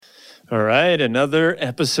All right, another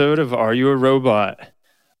episode of Are You a Robot?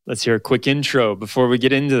 Let's hear a quick intro before we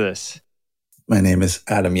get into this. My name is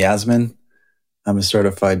Adam Yasmin. I'm a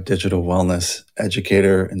certified digital wellness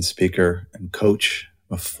educator and speaker and coach,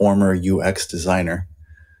 a former UX designer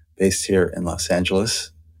based here in Los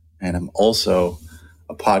Angeles. And I'm also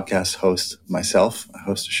a podcast host myself. I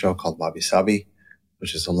host a show called Wabi Sabi,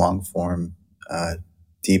 which is a long-form,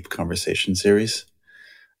 deep conversation series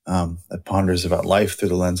that ponders about life through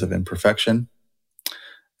the lens of imperfection.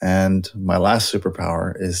 And my last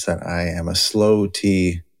superpower is that I am a slow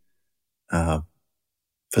T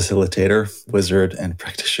facilitator, wizard, and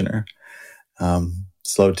practitioner.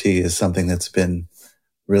 Slow T is something that's been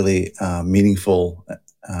really meaningful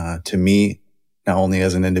to me, not only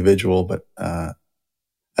as an individual, but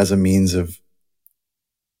as a means of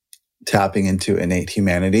tapping into innate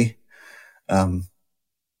humanity.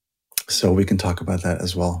 So we can talk about that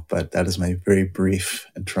as well, but that is my very brief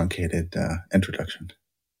and truncated introduction.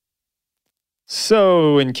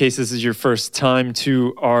 So, in case this is your first time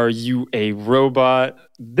to Are You a Robot?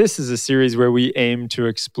 This is a series where we aim to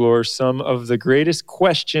explore some of the greatest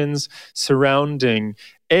questions surrounding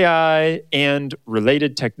AI and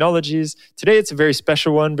related technologies. Today, it's a very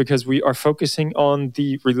special one because we are focusing on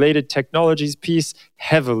the related technologies piece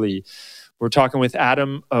heavily. We're talking with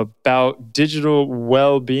Adam about digital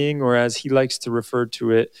well-being, or as he likes to refer to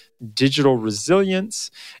it, digital resilience.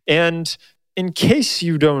 And in case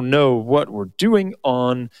you don't know what we're doing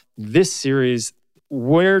on this series,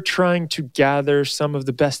 we're trying to gather some of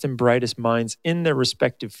the best and brightest minds in their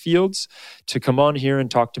respective fields to come on here and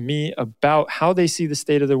talk to me about how they see the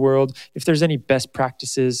state of the world, if there's any best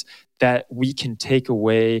practices that we can take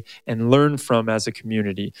away and learn from as a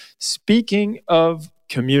community. Speaking of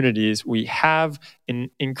communities, we have an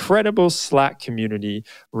incredible Slack community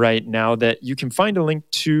right now that you can find a link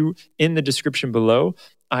to in the description below.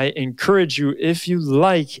 I encourage you, if you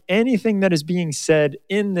like anything that is being said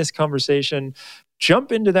in this conversation,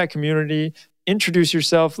 jump into that community, introduce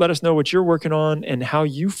yourself, let us know what you're working on and how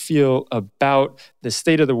you feel about the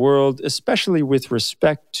state of the world, especially with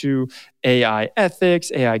respect to AI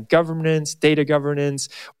ethics, AI governance, data governance,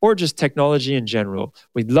 or just technology in general.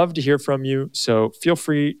 We'd love to hear from you, so feel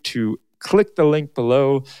free to click the link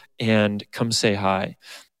below and come say hi.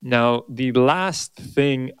 Now, the last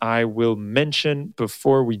thing I will mention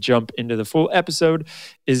before we jump into the full episode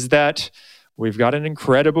is that we've got an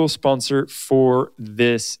incredible sponsor for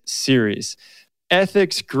this series.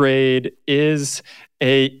 Ethics Grade is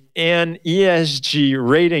an ESG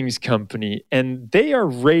ratings company, and they are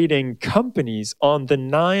rating companies on the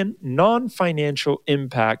non-financial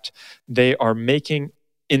impact they are making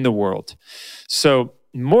in the world. So,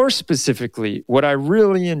 more specifically, what I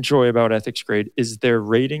really enjoy about Ethics Grade is they're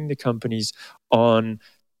rating the companies on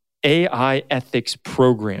AI ethics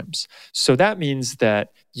programs. So that means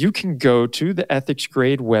that you can go to the Ethics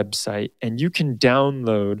Grade website and you can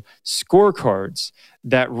download scorecards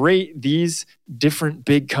that rate these different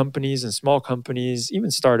big companies and small companies,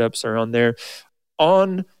 even startups are on there,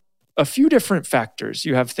 on a few different factors.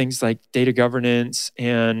 You have things like data governance,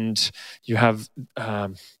 and you have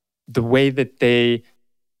the way that they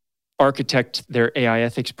architect their AI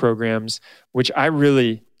ethics programs, which I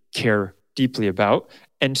really care deeply about.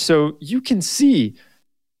 And so you can see,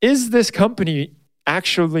 is this company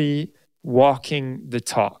actually walking the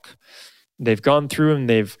talk? They've gone through and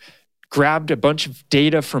they've grabbed a bunch of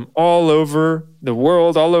data from all over the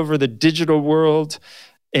world, all over the digital world,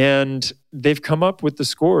 and they've come up with the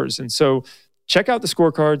scores. And so check out the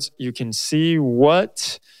scorecards. You can see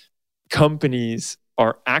what companies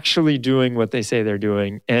are actually doing what they say they're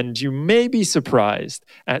doing. And you may be surprised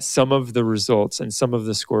at some of the results and some of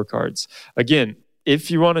the scorecards. Again, if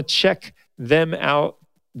you want to check them out,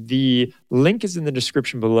 the link is in the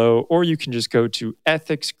description below, or you can just go to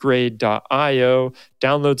ethicsgrade.io,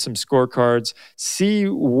 download some scorecards, see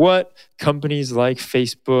what companies like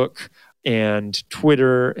Facebook and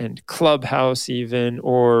Twitter and Clubhouse even,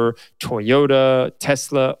 or Toyota,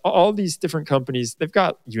 Tesla, all these different companies. They've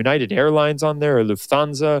got United Airlines on there, or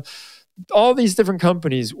Lufthansa, all these different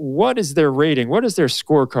companies. What is their rating? What is their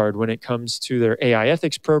scorecard when it comes to their AI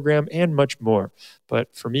ethics program and much more?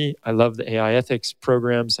 But for me, I love the AI ethics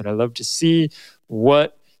programs and I love to see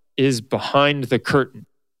what is behind the curtain.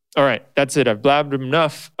 All right, that's it. I've blabbed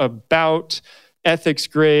enough about Ethics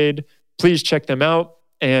Grade. Please check them out.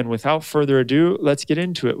 And without further ado, let's get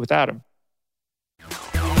into it with Adam.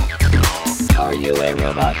 Are you a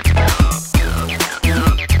robot?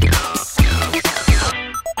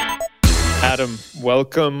 Adam,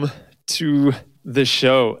 welcome to the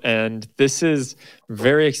show. And this is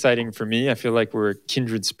very exciting for me. I feel like we're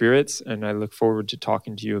kindred spirits, and I look forward to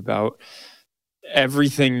talking to you about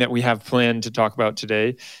everything that we have planned to talk about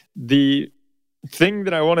today. The thing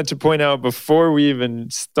that I wanted to point out before we even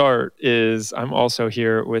start is I'm also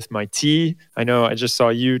here with my tea. I know I just saw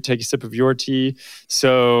you take a sip of your tea.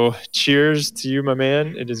 So cheers to you, my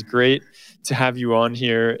man. It is great to have you on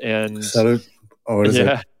here. And Salud. Or is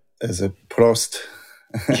it? Is it Prost?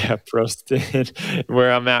 Yeah, Prost.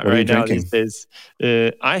 Where I'm at right now these days.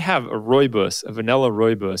 I have a rooibos, a vanilla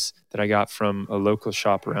rooibos that I got from a local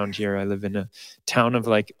shop around here. I live in a town of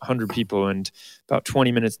like 100 people, and about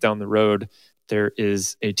 20 minutes down the road, there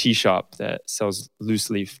is a tea shop that sells loose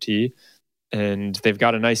leaf tea, and they've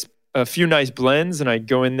got a few nice blends, and I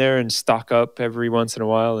go in there and stock up every once in a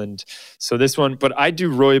while. And so this one, but I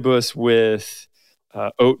do rooibos with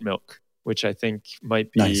oat milk, which I think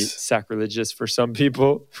might be sacrilegious for some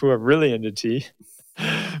people who are really into tea.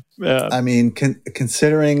 I mean,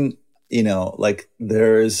 considering, like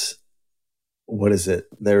there's, what is it?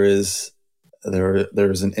 There's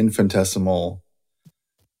an infinitesimal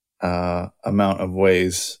amount of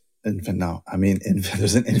ways. There's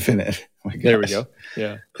an infinite. Oh my gosh. There we go.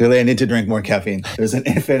 Yeah. Clearly, I need to drink more caffeine. There's an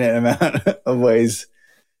infinite amount of ways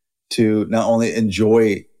to not only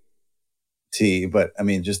enjoy tea, but I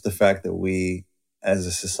mean, just the fact that we, as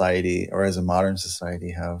a society or as a modern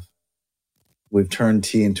society, we've turned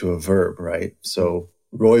tea into a verb, right? So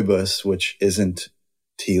rooibos, which isn't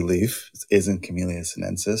tea leaf, isn't Camellia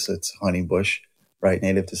sinensis, it's honey bush, right?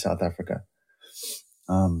 Native to South Africa.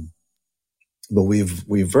 But we've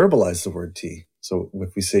verbalized the word tea. So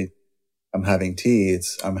if we say I'm having tea,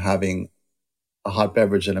 I'm having a hot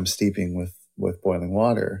beverage that I'm steeping with boiling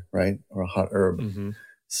water, right? Or a hot herb. Mm-hmm.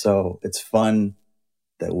 So it's fun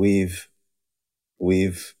that we've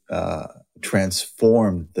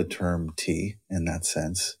transformed the term tea in that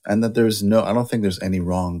sense, and that I don't think there's any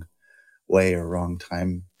wrong way or wrong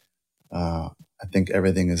time. I think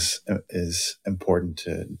everything is important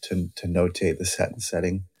to notate the set and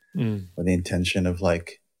setting, with the intention of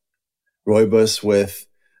like rooibos with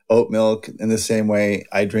oat milk. In the same way,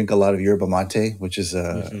 I drink a lot of yerba mate, which is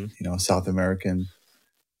a South American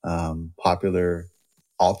popular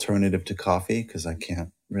alternative to coffee, because I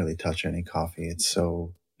can't really touch any coffee.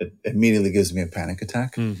 It immediately gives me a panic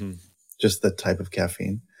attack, just the type of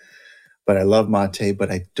caffeine. But I love mate,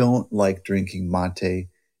 but I don't like drinking mate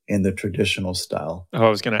in the traditional style. Oh, I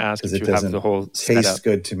was going to ask if you have the whole setup. Tastes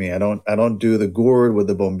good to me. I don't do the gourd with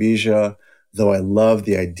the bombilla, though I love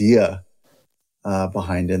the idea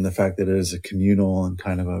behind it, and the fact that it is a communal and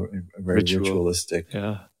kind of a very ritualistic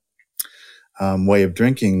way of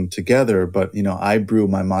drinking together. But, I brew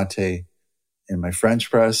my mate in my French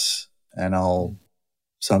press, and I'll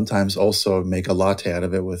sometimes also make a latte out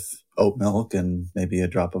of it with oat milk and maybe a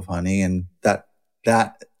drop of honey. And that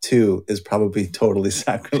too is probably totally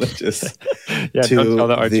sacrilegious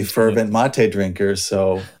to the fervent mate drinkers.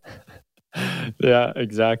 So yeah,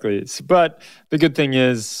 exactly. But the good thing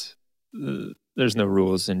is there's no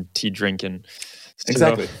rules in tea drinking. So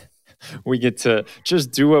exactly. We get to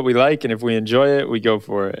just do what we like, and if we enjoy it, we go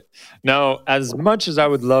for it. Now, as much as I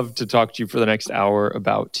would love to talk to you for the next hour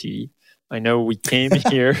about tea, I know we came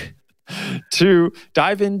here to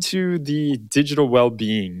dive into the digital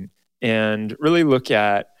well-being and really look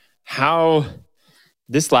at how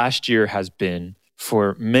this last year has been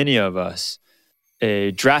for many of us a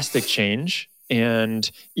drastic change. And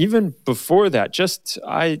even before that,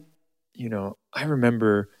 I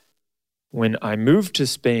remember when I moved to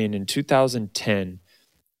Spain in 2010,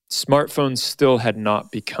 smartphones still had not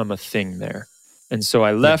become a thing there. And so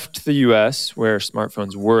I left the US where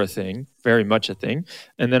smartphones were a thing, very much a thing.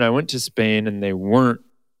 And then I went to Spain and they weren't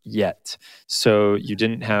yet. So you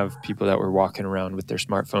didn't have people that were walking around with their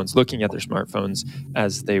smartphones, looking at their smartphones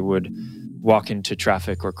as they would walk into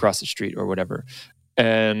traffic or cross the street or whatever.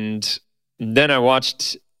 And then I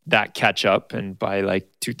watched that catch up. And by like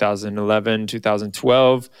 2011,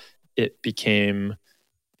 2012, it became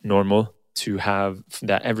normal to have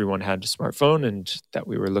that everyone had a smartphone and that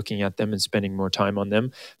we were looking at them and spending more time on them.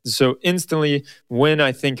 So instantly, when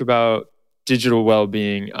I think about digital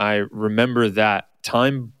well-being, I remember that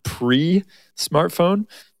time pre-smartphone.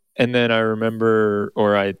 And then I remember,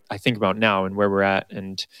 or I think about now and where we're at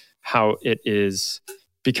and how it is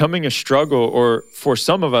becoming a struggle, or for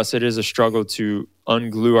some of us, it is a struggle to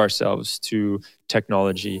unglue ourselves to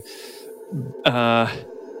technology.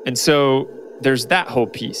 And so there's that whole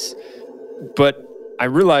piece. But I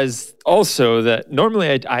realized also that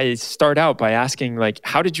normally I start out by asking, like,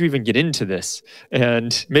 how did you even get into this?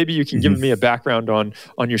 And maybe you can give me a background on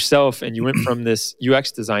yourself, and you went from this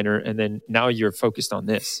UX designer and then now you're focused on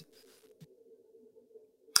this.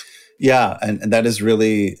 Yeah, and that is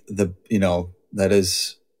really that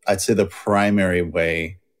is, I'd say, the primary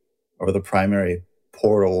way or the primary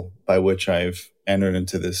portal by which I've entered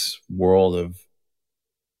into this world of,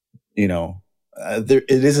 it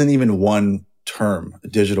isn't even one term: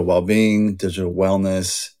 digital well-being, digital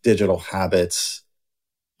wellness, digital habits.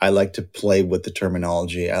 I like to play with the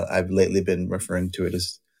terminology. I've lately been referring to it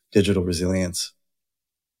as digital resilience,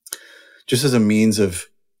 just as a means of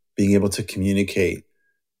being able to communicate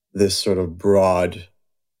this sort of broad,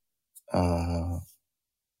 the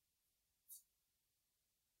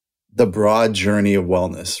broad journey of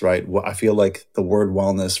wellness, right? I feel like the word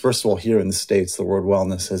wellness, first of all, here in the States, the word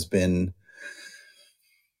wellness has been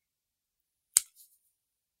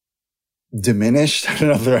diminished. I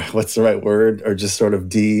don't know what's the right word, or just sort of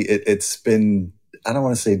it's been, I don't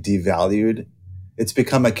want to say devalued. It's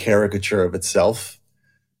become a caricature of itself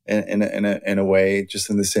in a way, just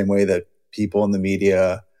in the same way that people in the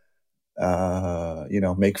media,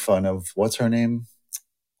 make fun of, what's her name?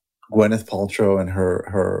 Gwyneth Paltrow and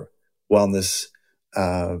her wellness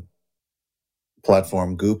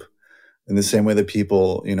platform Goop, in the same way that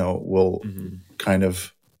people, will kind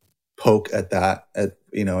of poke at that,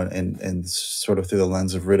 and sort of through the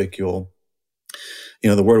lens of ridicule.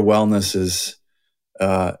 The word wellness is,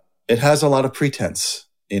 it has a lot of pretense.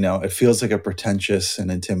 It feels like a pretentious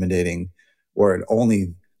and intimidating word.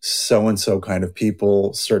 Only so-and-so kind of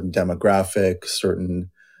people, certain demographic, certain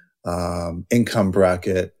income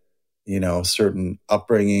bracket, certain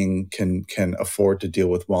upbringing can afford to deal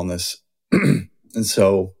with wellness. And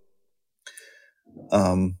so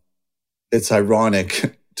it's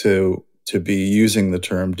ironic to be using the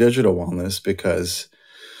term digital wellness, because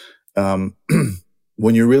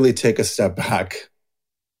when you really take a step back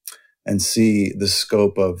and see the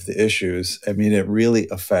scope of the issues, I mean, it really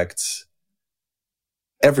affects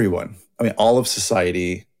everyone. I mean, all of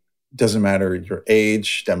society. Doesn't matter your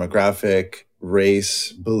age, demographic,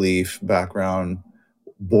 race, belief, background,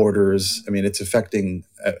 borders. I mean, it's affecting,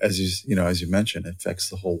 as you mentioned, it affects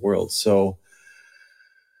the whole world. So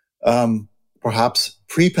perhaps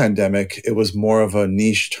pre-pandemic, it was more of a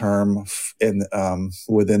niche term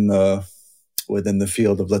within the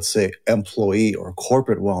field of, let's say, employee or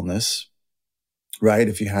corporate wellness, right?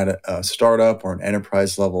 If you had a startup or an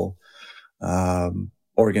enterprise level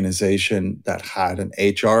organization that had an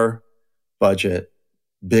HR budget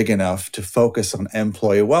big enough to focus on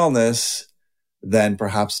employee wellness, then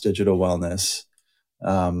perhaps digital wellness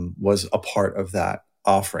was a part of that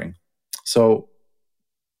offering. So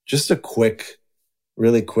just a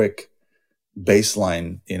really quick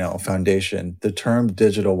baseline, foundation. The term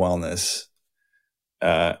digital wellness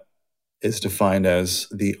is defined as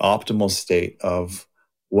the optimal state of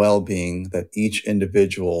well-being that each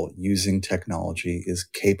individual using technology is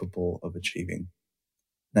capable of achieving.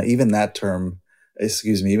 Now, even that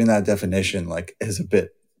definition, is a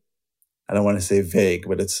bit, I don't want to say vague,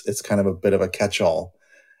 but it's kind of a bit of a catch-all,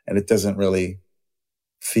 and it doesn't really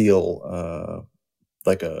feel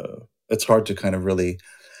it's hard to kind of really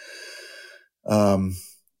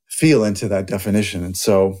feel into that definition. And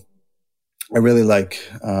so I really like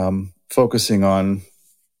focusing on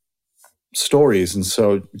stories. And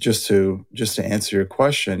so just to answer your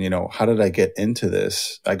question, how did I get into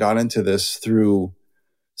this? I got into this through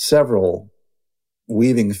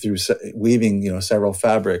weaving several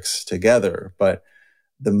fabrics together. But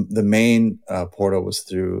the main portal was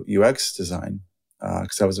through UX design,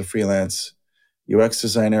 because I was a freelance UX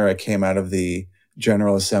designer. I came out of the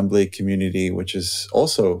General Assembly community, which is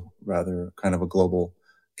also rather kind of a global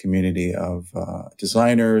community of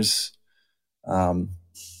designers,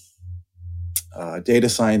 data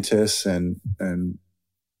scientists, and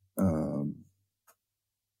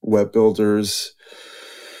web builders,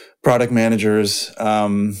 product managers,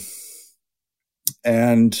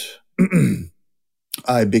 and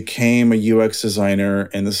I became a UX designer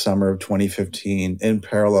in the summer of 2015 in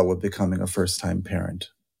parallel with becoming a first-time parent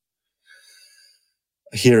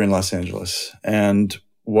here in Los Angeles. And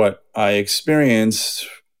what I experienced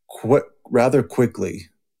rather quickly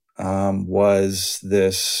was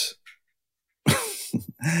this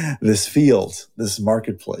this field, this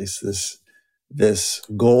marketplace, this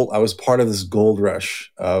gold. I was part of this gold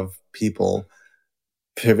rush of people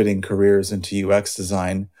pivoting careers into UX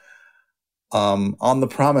design, on the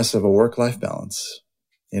promise of a work-life balance.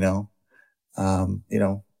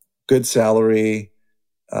 Good salary,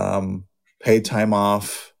 paid time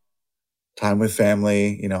off, time with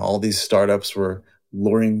family. All these startups were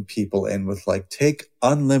luring people in with like, take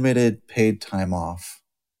unlimited paid time off.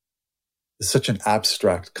 It's such an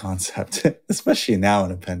abstract concept, especially now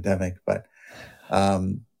in a pandemic. But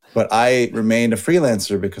I remained a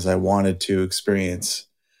freelancer because I wanted to experience,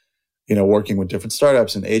 working with different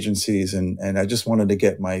startups and agencies, and I just wanted to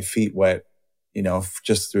get my feet wet,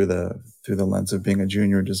 just through the lens of being a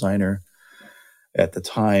junior designer at the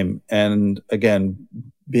time. And again,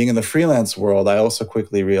 being in the freelance world, I also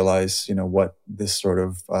quickly realized, what this sort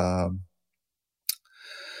of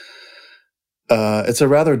it's a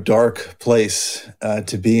rather dark place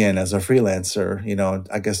to be in as a freelancer.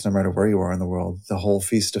 I guess no matter where you are in the world, the whole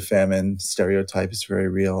feast of famine stereotype is very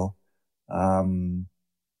real.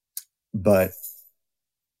 But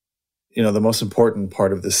the most important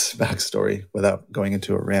part of this backstory, without going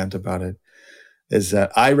into a rant about it, is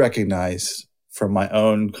that I recognized from my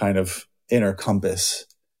own kind of inner compass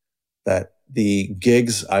that the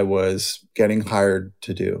gigs I was getting hired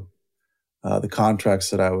to do, the contracts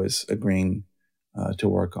that I was agreeing to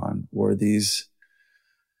work on, were these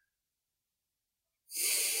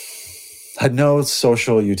had no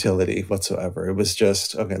social utility whatsoever. It was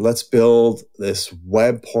just, okay, let's build this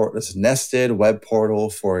this nested web portal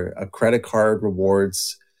for a credit card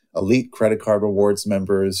rewards, elite credit card rewards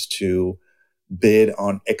members to bid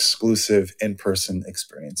on exclusive in-person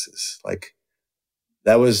experiences. Like,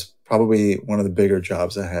 that was probably one of the bigger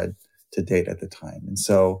jobs I had to date at the time. And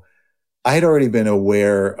so I had already been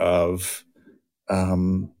aware of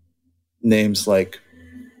names like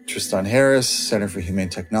Tristan Harris, Center for Humane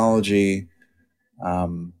Technology.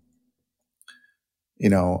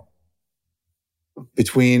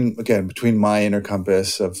 Between my inner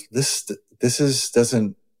compass of this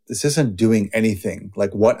isn't doing anything.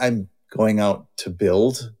 Like, what I'm going out to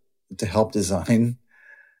build, to help design,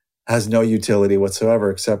 has no utility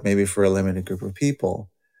whatsoever, except maybe for a limited group of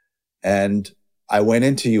people. And I went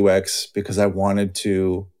into UX because I wanted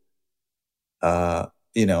to,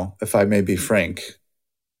 if I may be frank,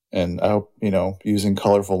 and I hope, using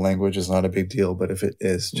colorful language is not a big deal, but if it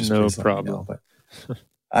is, just no please let problem. me know. But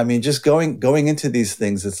I mean, just going into these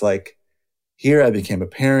things, it's like, here I became a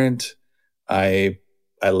parent. I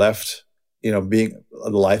left, being the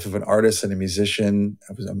life of an artist and a musician.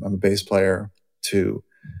 I'm a bass player, to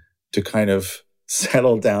kind of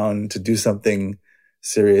settle down to do something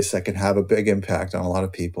serious that can have a big impact on a lot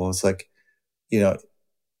of people. It's like,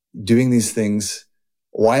 doing these things.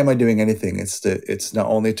 Why am I doing anything? It's not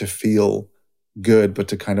only to feel good, but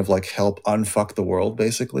to kind of like help unfuck the world,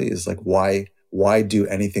 basically. Is like, why do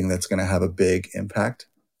anything that's going to have a big impact?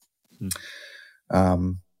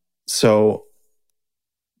 So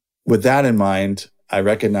with that in mind, I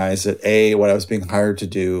recognize that what I was being hired to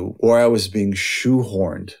do, or I was being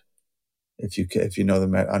shoehorned, if you know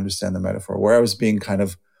understand the metaphor, where I was being kind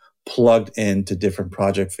of plugged into different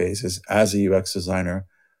project phases as a UX designer,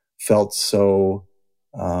 felt so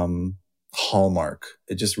hallmark.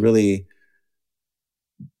 It just really,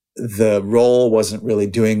 the role wasn't really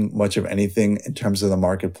doing much of anything in terms of the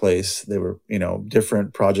marketplace. They were,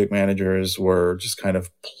 different project managers were just kind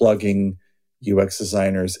of plugging UX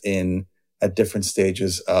designers in at different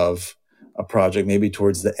stages of a project, maybe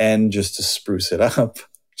towards the end, just to spruce it up,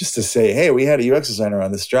 just to say, hey, we had a UX designer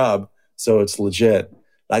on this job, so it's legit,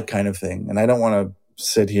 that kind of thing. And I don't want to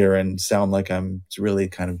sit here and sound like I'm really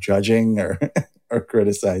kind of judging or or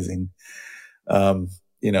criticizing,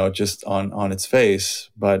 just on its face.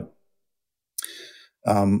 But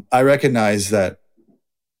I recognize that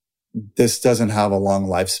this doesn't have a long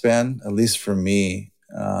lifespan, at least for me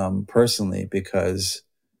personally, because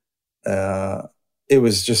it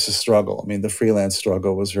was just a struggle. I mean, the freelance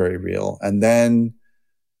struggle was very real. And then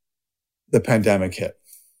the pandemic hit.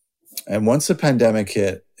 And once the pandemic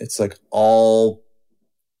hit, it's like all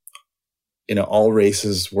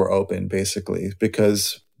races were open, basically,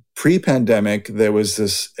 because pre-pandemic, there was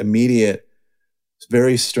this immediate,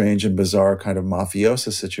 very strange and bizarre kind of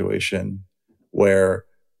mafiosa situation where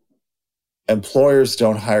employers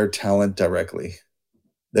don't hire talent directly.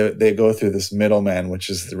 They go through this middleman, which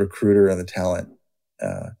is the recruiter and the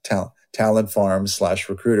talent farm /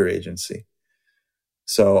 recruiter agency.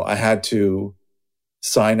 So I had to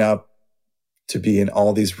sign up to be in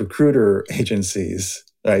all these recruiter agencies,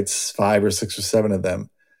 right? 5 or 6 or 7 of them,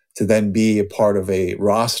 to then be a part of a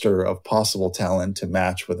roster of possible talent to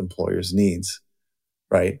match with employers' needs,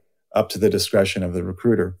 right? Up to the discretion of the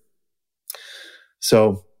recruiter.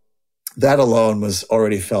 So that alone was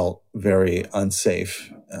already felt very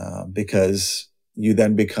unsafe because you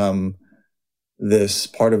then become this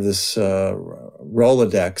part of this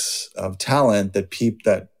Rolodex of talent that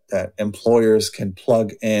that employers can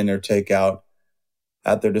plug in or take out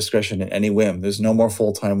at their discretion at any whim. There's no more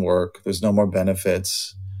full-time work. There's no more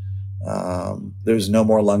benefits. There's no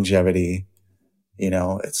more longevity.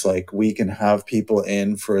 It's like we can have people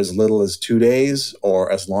in for as little as 2 days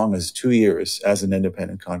or as long as 2 years as an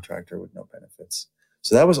independent contractor with no benefits.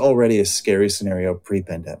 So that was already a scary scenario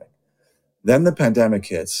pre-pandemic. Then the pandemic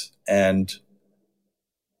hits and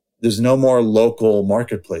there's no more local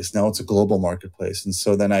marketplace. Now it's a global marketplace. And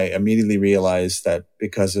so then I immediately realized that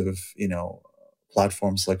because of,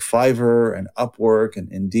 platforms like Fiverr and Upwork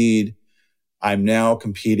and Indeed, I'm now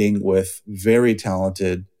competing with very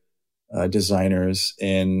talented designers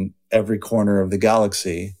in every corner of the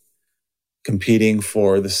galaxy, competing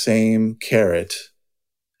for the same carrot,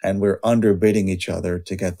 and we're underbidding each other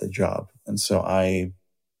to get the job. And so I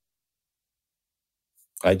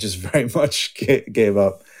just very much gave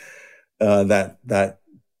up that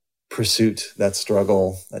pursuit, that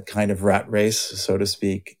struggle, that kind of rat race, so to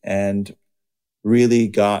speak, and really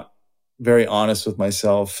got very honest with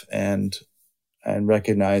myself and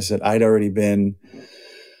recognized that I'd already been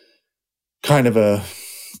kind of a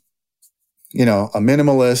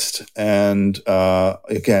minimalist and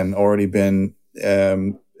again already been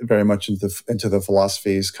very much into the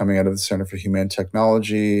philosophies coming out of the Center for Humane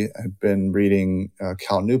Technology. I've been reading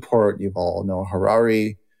Cal Newport, Yuval Noah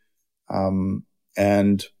Harari,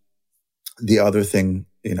 and the other thing,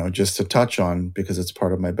 just to touch on, because it's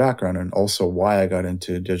part of my background and also why I got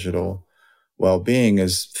into digital well-being,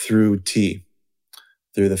 is through tea,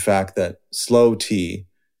 through the fact that slow tea,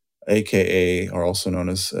 aka are also known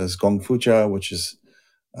as gongfu-cha, which is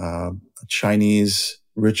a Chinese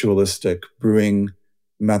ritualistic brewing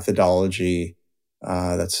methodology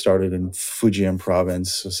that started in Fujian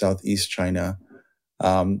province, so southeast China,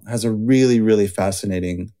 has a really, really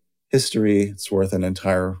fascinating history. It's worth an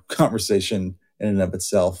entire conversation in and of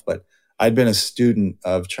itself. But I'd been a student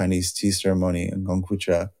of Chinese tea ceremony and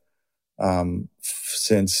gongfu-cha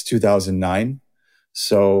since 2009.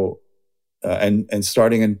 So, and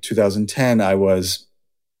starting in 2010, I was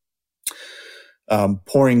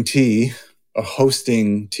pouring tea,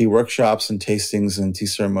 hosting tea workshops and tastings and tea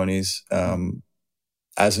ceremonies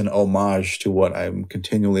as an homage to what I'm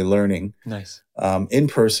continually learning. Nice. In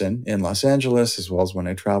person in Los Angeles, as well as when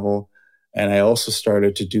I travel. And I also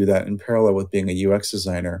started to do that in parallel with being a UX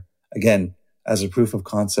designer, again, as a proof of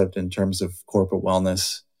concept in terms of corporate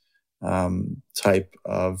wellness type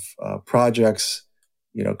of projects,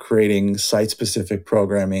 creating site-specific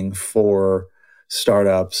programming for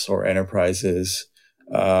startups or enterprises,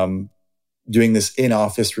 doing this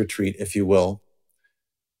in-office retreat, if you will,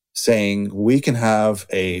 saying we can have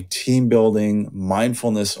a team-building,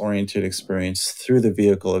 mindfulness-oriented experience through the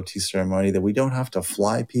vehicle of tea ceremony, that we don't have to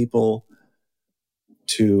fly people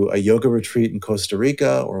to a yoga retreat in Costa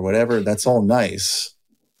Rica or whatever. That's all nice,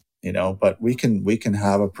 but we can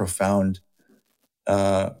have a profound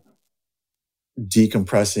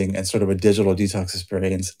decompressing and sort of a digital detox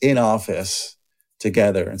experience in office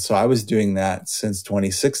together. And so I was doing that since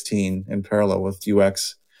 2016 in parallel with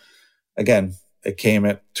UX. Again, it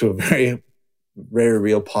came to a very, very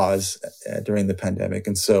real pause during the pandemic.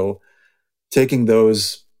 And so taking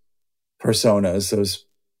those personas, those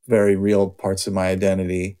very real parts of my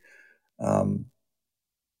identity, from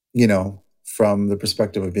the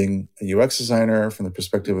perspective of being a UX designer, from the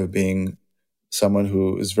perspective of being someone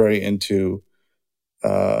who is very into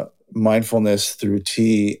mindfulness through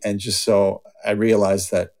tea. And just so I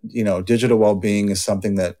realized that, digital well-being is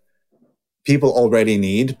something that people already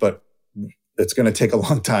need, but it's going to take a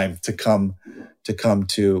long time to come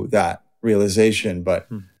to that realization. But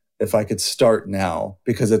if I could start now,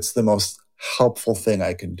 because it's the most helpful thing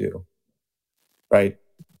I can do, right?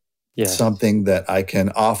 Yeah. Something that I can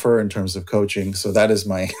offer in terms of coaching. So that is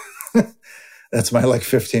my, that's my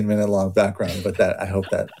 15-minute long background, but that I hope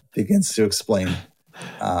that begins to explain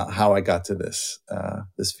how I got to this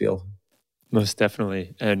field. Most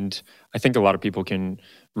definitely. And I think a lot of people can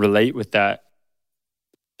relate with that.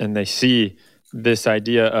 And they see this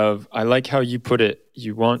idea of, I like how you put it,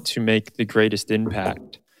 you want to make the greatest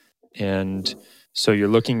impact. And so you were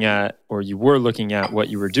looking at what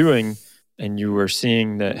you were doing, and you were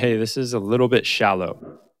seeing that, hey, this is a little bit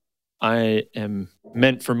shallow. I am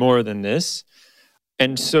meant for more than this.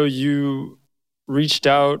 And so you reached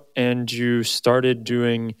out and you started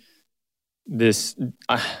doing this,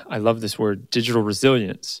 I love this word, digital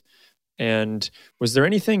resilience. And was there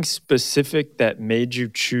anything specific that made you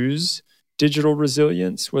choose digital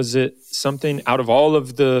resilience? Was it something out of all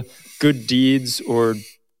of the good deeds or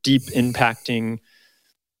deep impacting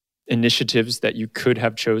initiatives that you could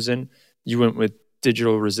have chosen, you went with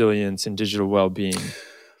digital resilience and digital well-being?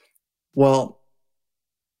 Well,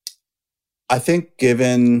 I think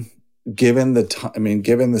given the time,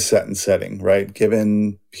 given the set and setting, right?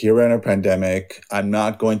 Given here we're in a pandemic, I'm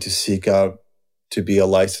not going to seek out to be a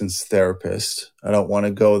licensed therapist. I don't want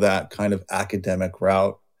to go that kind of academic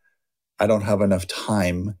route. I don't have enough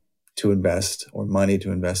time to invest or money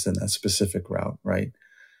to invest in that specific route, right?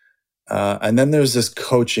 And then there's this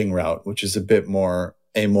coaching route, which is a bit more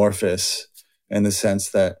amorphous in the sense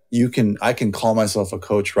that I can call myself a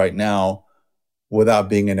coach right now without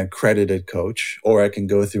being an accredited coach, or I can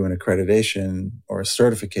go through an accreditation or a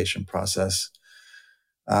certification process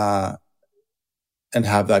and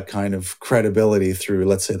have that kind of credibility through,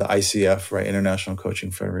 let's say, the ICF, right, International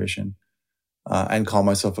Coaching Federation, and call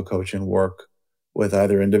myself a coach and work with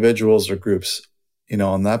either individuals or groups,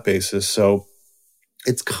 on that basis. So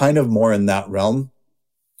it's kind of more in that realm.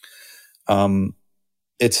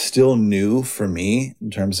 It's still new for me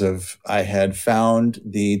in terms of I had found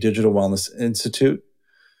the Digital Wellness Institute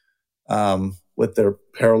with their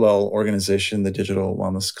parallel organization, the Digital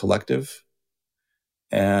Wellness Collective.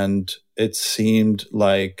 And it seemed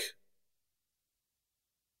like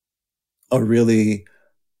a really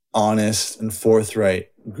honest and forthright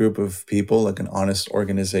group of people, like an honest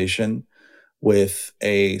organization with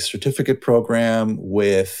a certificate program,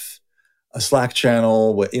 with a Slack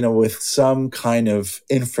channel, with some kind of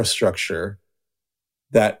infrastructure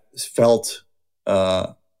that felt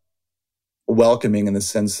welcoming in the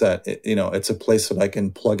sense that it's a place that I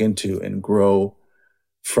can plug into and grow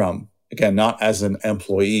from. Again, not as an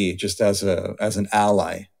employee, just as an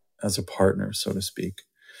ally, as a partner, so to speak.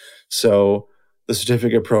 So the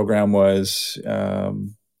certificate program was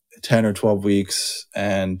 10 or 12 weeks,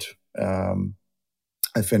 and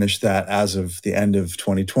I finished that as of the end of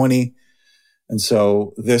 2020. And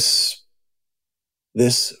so this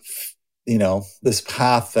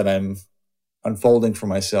path that I'm unfolding for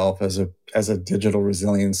myself as a digital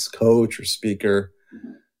resilience coach or speaker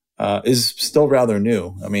is still rather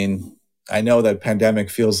new. I mean, I know that pandemic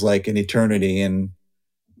feels like an eternity, and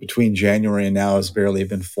between January and now has barely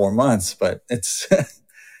been 4 months, but it's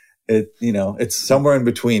it's somewhere in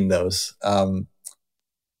between those.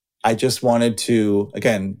 I just wanted to,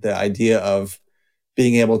 again, the idea of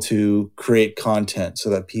being able to create content so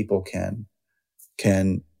that people can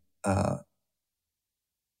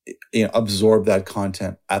absorb that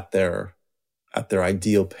content at their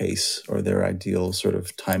ideal pace or their ideal sort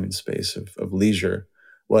of time and space of leisure,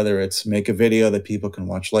 whether it's make a video that people can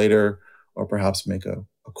watch later or perhaps make a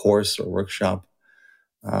course or workshop.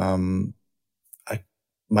 My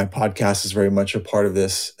podcast is very much a part of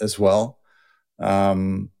this as well.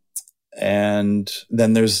 And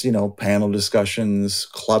then there's, panel discussions,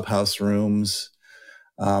 clubhouse rooms.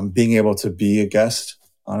 Being able to be a guest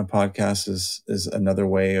on a podcast is another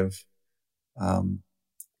way of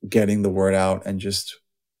getting the word out, and just,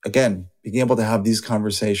 again, being able to have these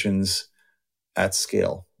conversations at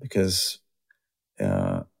scale, because,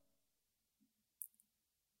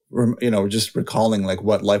 just recalling like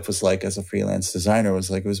what life was like as a freelance designer was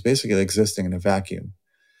like, it was basically existing in a vacuum.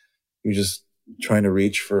 You're just trying to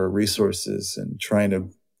reach for resources and trying to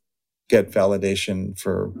get validation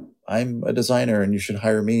for, I'm a designer and you should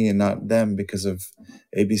hire me and not them because of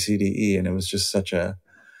A, B, C, D, E. And it was just such a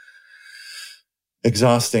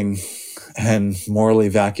exhausting and morally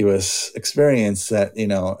vacuous experience that,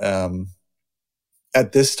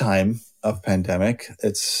 at this time of pandemic,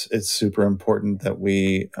 it's super important that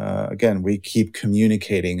we keep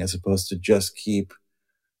communicating as opposed to just keep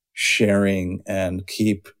sharing and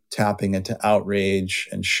keep tapping into outrage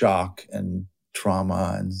and shock and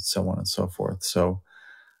trauma and so on and so forth. So,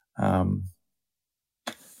 I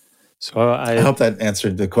hope that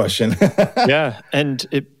answered the question. Yeah. And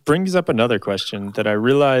it brings up another question that I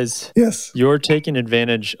realize you're taking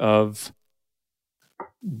advantage of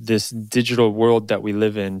this digital world that we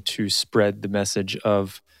live in to spread the message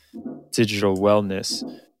of digital wellness.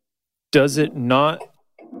 Does it not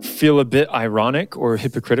feel a bit ironic or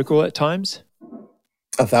hypocritical at times?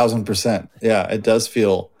 1,000%. Yeah, it does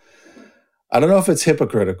feel, I don't know if it's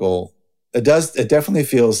hypocritical. It definitely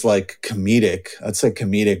feels like comedic. I'd say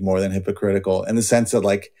comedic more than hypocritical, in the sense that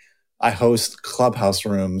like I host clubhouse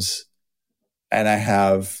rooms and I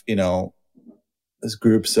have, there's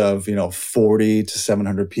groups of, 40 to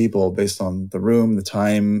 700 people based on the room, the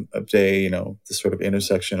time of day, the sort of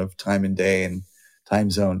intersection of time and day and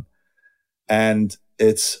time zone. And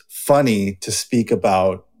it's funny to speak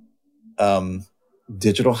about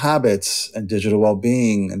digital habits and digital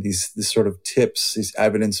well-being and these sort of tips, these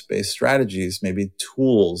evidence-based strategies, maybe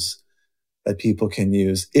tools that people can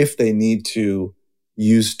use if they need to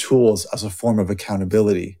use tools as a form of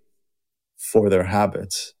accountability for their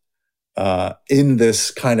habits. in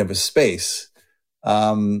this kind of a space.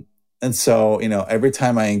 And so, every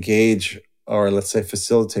time I engage or let's say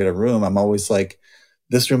facilitate a room, I'm always like,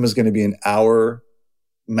 this room is going to be an hour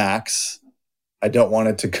max. I don't want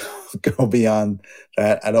it to go beyond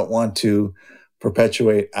that. I don't want to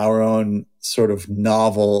perpetuate our own sort of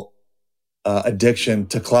novel addiction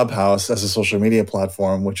to Clubhouse as a social media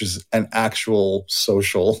platform, which is an actual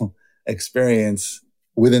social experience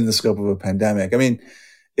within the scope of a pandemic. I mean,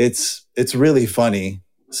 it's really funny.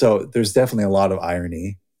 So there's definitely a lot of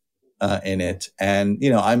irony in it. And,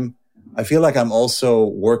 I feel like I'm also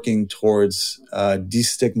working towards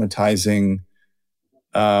destigmatizing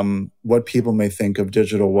what people may think of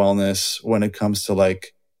digital wellness when it comes to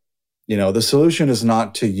the solution is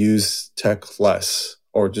not to use tech less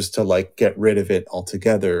or just to get rid of it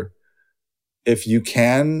altogether. If you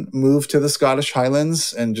can move to the Scottish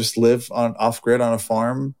Highlands and just live off grid on a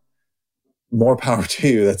farm, more power to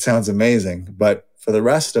you. That sounds amazing. But for the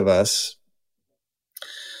rest of us,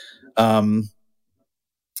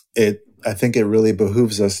 I think it really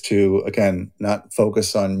behooves us to, again, not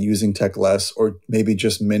focus on using tech less or maybe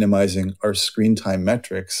just minimizing our screen time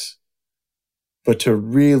metrics, but to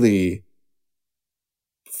really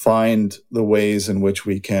find the ways in which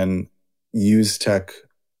we can use tech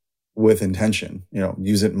with intention,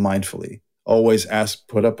 use it mindfully. Always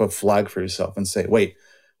put up a flag for yourself and say, wait,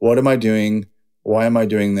 what am I doing? Why am I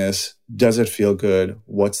doing this? Does it feel good?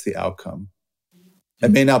 What's the outcome? It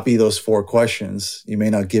may not be those 4 questions. You may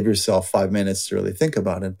not give yourself 5 minutes to really think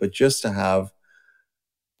about it, but just to have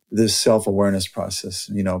this self-awareness process,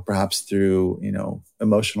 perhaps through,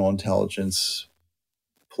 emotional intelligence,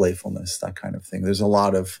 playfulness, that kind of thing. There's a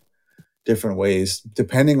lot of different ways,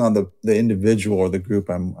 depending on the individual or the group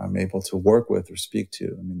I'm able to work with or speak to.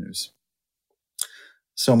 I mean, there's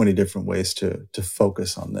so many different ways to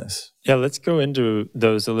focus on this. Yeah, let's go into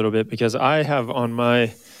those a little bit, because I have on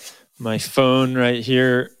my phone right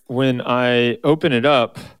here, when I open it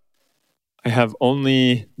up, I have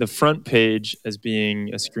only the front page as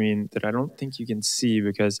being a screen that I don't think you can see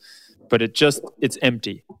but it's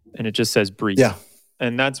empty and it just says breathe. Yeah.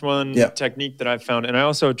 And that's one technique that I've found. And I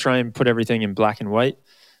also try and put everything in black and white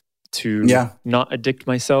to not addict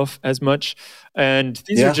myself as much. And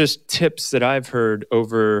these are just tips that I've heard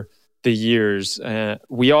over the years.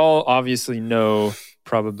 We all obviously know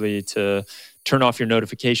probably to turn off your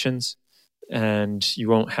notifications, and you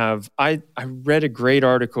won't have... I read a great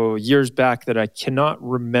article years back that I cannot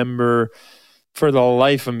remember for the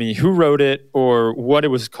life of me who wrote it or what it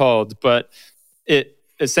was called, but it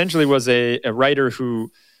essentially was a writer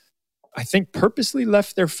who I think purposely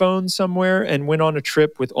left their phone somewhere and went on a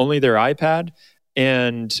trip with only their iPad,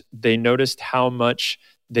 and they noticed how much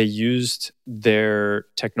they used their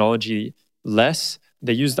technology less.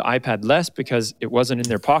 They used the iPad less because it wasn't in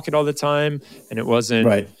their pocket all the time, and it wasn't...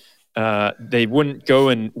 Right. They wouldn't go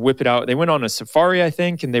and whip it out. They went on a safari, I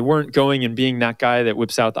think, and they weren't going and being that guy that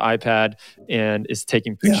whips out the iPad and is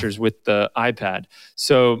taking pictures with the iPad.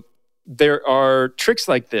 So there are tricks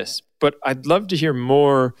like this, but I'd love to hear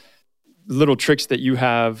more little tricks that you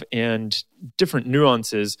have and different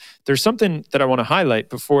nuances. There's something that I want to highlight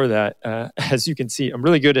before that. As you can see, I'm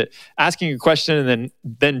really good at asking a question and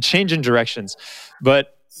then changing directions.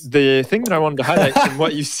 But the thing that I wanted to highlight from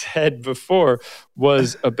what you said before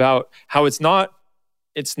was about how it's not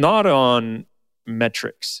on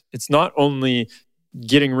metrics. It's not only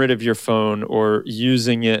getting rid of your phone or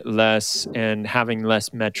using it less and having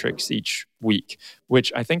less metrics each week,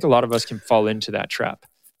 which I think a lot of us can fall into that trap.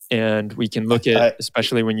 And we can look at,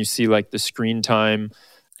 especially when you see the screen time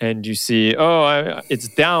and you see, it's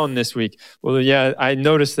down this week. Well, yeah, I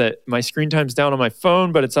noticed that my screen time's down on my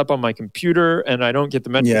phone, but it's up on my computer, and I don't get the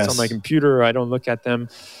metrics on my computer, or I don't look at them,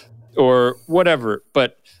 or whatever.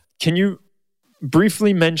 But can you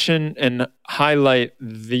briefly mention and highlight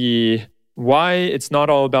why it's not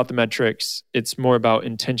all about the metrics, it's more about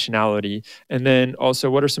intentionality? And then also,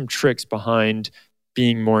 what are some tricks behind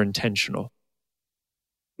being more intentional?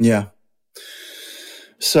 Yeah.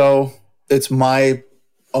 So it's my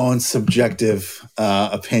own subjective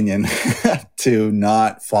opinion to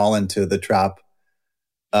not fall into the trap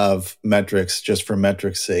of metrics just for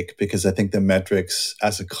metrics' sake, because I think the metrics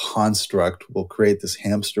as a construct will create this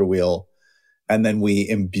hamster wheel, and then we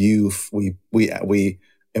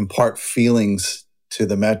impart feelings to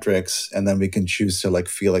the metrics, and then we can choose to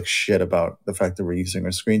feel like shit about the fact that we're using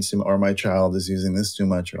our screens too much, or my child is using this too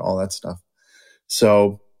much, or all that stuff.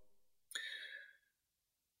 So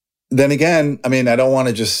then again, I mean, I don't want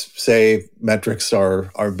to just say metrics are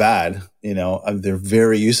bad. They're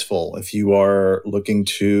very useful if you are looking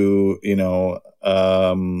to,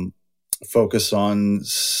 focus on,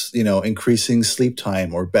 increasing sleep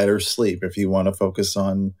time or better sleep, if you want to focus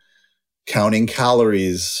on counting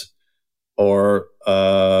calories or,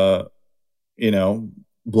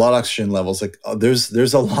 blood oxygen levels, like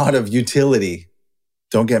there's a lot of utility.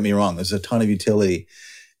 Don't get me wrong. There's a ton of utility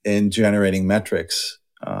in generating metrics,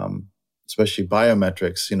 especially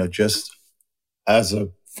biometrics, just as a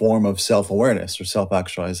form of self-awareness or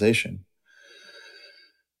self-actualization.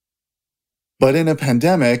 But in a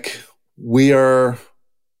pandemic, we are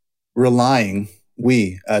relying,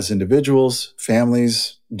 we as individuals,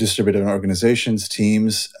 families, distributed organizations,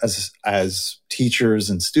 teams, as teachers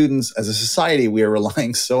and students, as a society, we are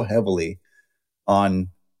relying so heavily on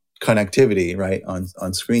connectivity, right?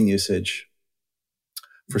 On screen usage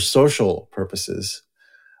for social purposes,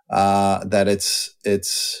 that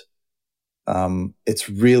it's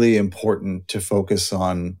really important to focus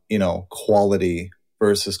on, quality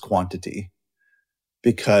versus quantity,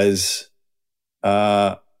 because,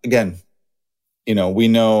 again, we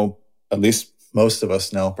know, at least most of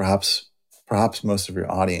us know, perhaps most of your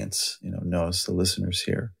audience, knows, the listeners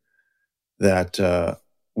here, that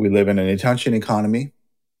we live in an attention economy.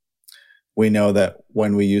 We know that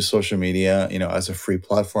when we use social media, as a free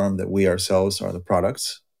platform, that we ourselves are the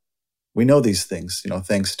products. We know these things,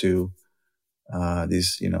 thanks to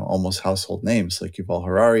these, almost household names like Yuval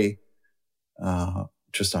Harari,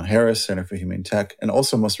 Tristan Harris, Center for Humane Tech. And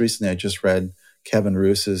also most recently, I just read Kevin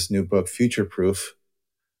Roos's new book, Future Proof,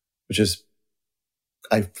 which is,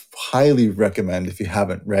 I highly recommend if you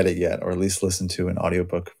haven't read it yet, or at least listened to an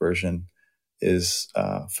audiobook version, is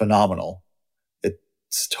phenomenal.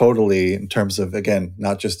 It's totally, in terms of, again,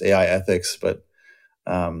 not just AI ethics, but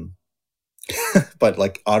but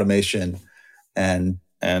like automation and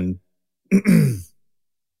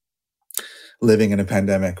living in a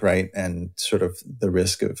pandemic, right? And sort of the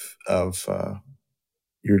risk of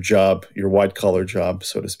your job, your white collar job,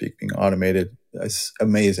 so to speak, being automated. It's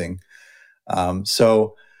amazing.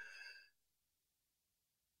 So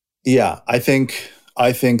yeah, I think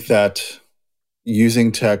that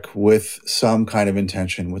using tech with some kind of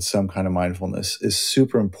intention, with some kind of mindfulness, is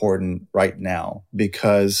super important right now,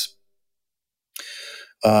 because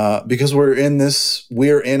we're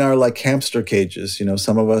in our like hamster cages.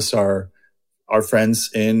 Some of us are our friends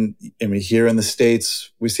here in the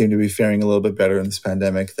States. We seem to be faring a little bit better in this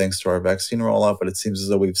pandemic thanks to our vaccine rollout, but it seems as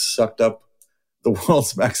though we've sucked up the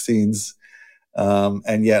world's vaccines.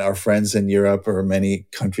 And yet our friends in Europe, or many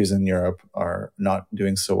countries in Europe, are not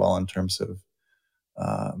doing so well in terms of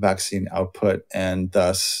vaccine output, and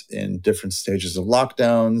thus in different stages of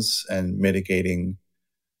lockdowns and mitigating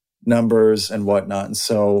numbers and whatnot. And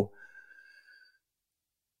so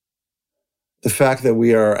the fact that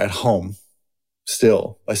we are at home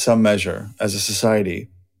still, by some measure, as a society,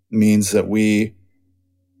 means that we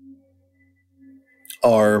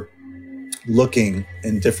are looking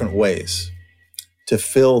in different ways to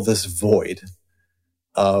fill this void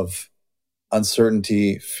of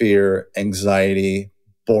uncertainty, fear, anxiety,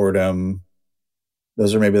 boredom.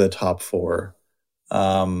 Those are maybe the top four.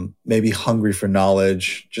 Maybe hungry for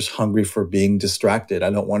knowledge, just hungry for being distracted. I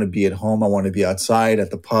don't want to be at home. I want to be outside at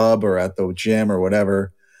the pub or at the gym or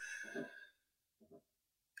whatever.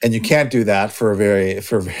 And you can't do that for varying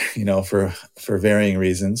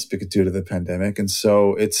reasons, because due to the pandemic. And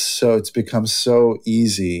so it's become so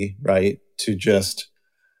easy, right, to just,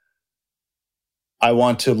 I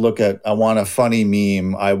want a funny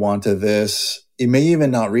meme. I want this. You may even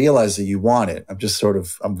not realize that you want it. I'm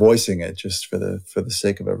voicing it just for the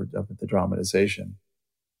sake of the dramatization.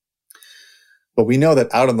 But we know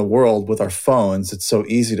that out in the world with our phones, it's so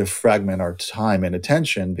easy to fragment our time and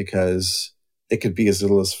attention, because it could be as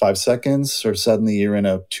little as 5 seconds, or suddenly you're in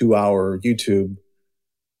a 2-hour YouTube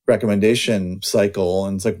recommendation cycle.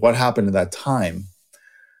 And it's like, what happened to that time?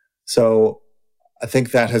 So I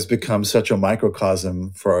think that has become such a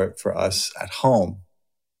microcosm for us at home.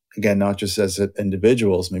 Again, not just as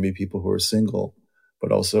individuals, maybe people who are single,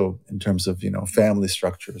 but also in terms of, family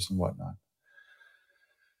structures and whatnot.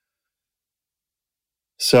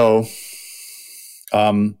 So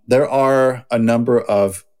there are a number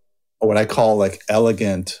of what I call like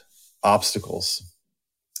elegant obstacles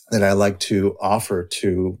that I like to offer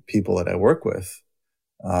to people that I work with,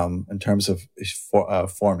 in terms of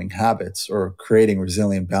forming habits or creating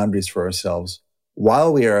resilient boundaries for ourselves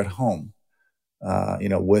while we are at home,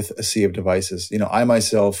 with a sea of devices. I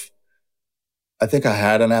myself, I think I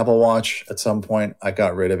had an Apple Watch at some point. I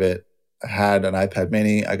got rid of it. I had an iPad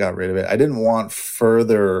mini. I got rid of it. I didn't want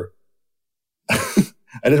further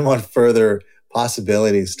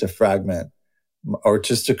possibilities to fragment, or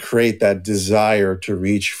just to create that desire to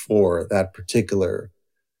reach for that particular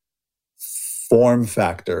form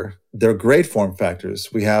factor. They're great form factors.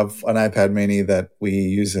 We have an iPad mini that we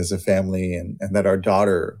use as a family and that our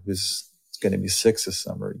daughter, who's going to be 6 this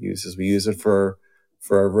summer, uses. We use it for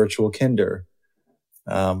our virtual kinder,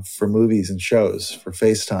 for movies and shows, for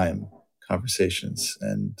FaceTime conversations,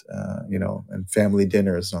 and and family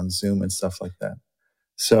dinners on Zoom and stuff like that.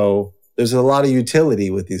 So there's a lot of utility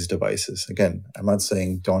with these devices. Again, I'm not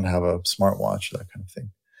saying don't have a smartwatch, that kind of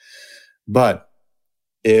thing. But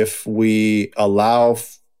if we allow,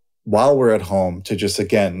 while we're at home, to just,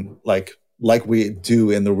 again, like we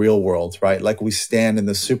do in the real world, right? Like we stand in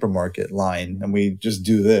the supermarket line and we just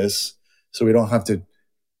do this, so we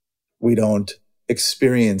don't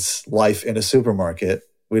experience life in a supermarket.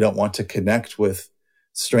 We don't want to connect with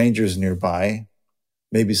strangers nearby,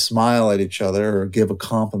 maybe smile at each other or give a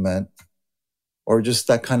compliment, or just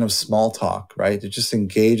that kind of small talk, right? It just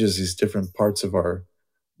engages these different parts of our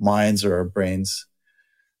minds or our brains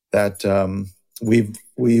that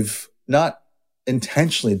we've not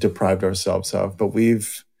intentionally deprived ourselves of, but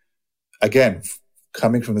we've, again,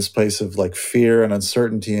 coming from this place of like fear and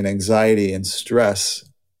uncertainty and anxiety and stress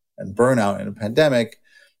and burnout in a pandemic,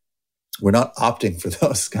 we're not opting for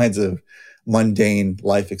those kinds of mundane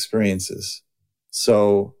life experiences.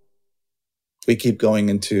 So we keep going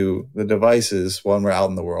into the devices when we're out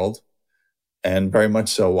in the world, and very much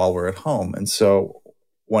so while we're at home. And so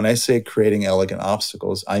when I say creating elegant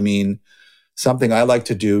obstacles, I mean something I like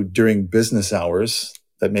to do during business hours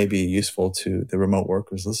that may be useful to the remote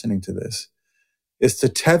workers listening to this, is to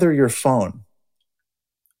tether your phone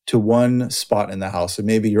to one spot in the house. So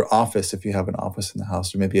maybe your office, if you have an office in the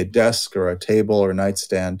house, or maybe a desk or a table or a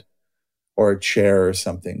nightstand or a chair or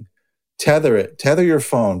something. Tether your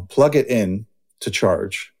phone, plug it in to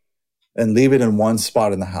charge, and leave it in one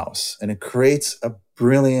spot in the house. And it creates a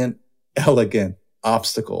brilliant, elegant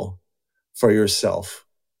obstacle for yourself,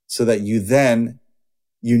 so that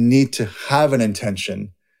you need to have an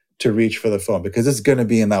intention to reach for the phone, because it's going to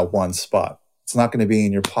be in that one spot. It's not going to be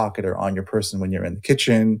in your pocket or on your person when you're in the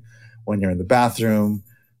kitchen, when you're in the bathroom,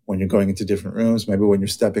 when you're going into different rooms, maybe when you're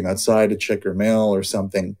stepping outside to check your mail or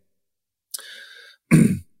something.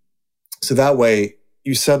 So that way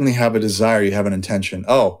you suddenly have a desire, you have an intention.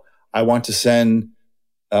 Oh, I want to send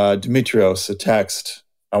Dimitrios a text.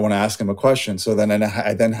 I want to ask him a question. So then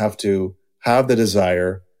I then have to have the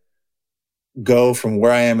desire, go from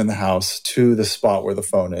where I am in the house to the spot where the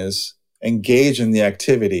phone is, engage in the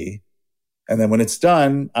activity. And then when it's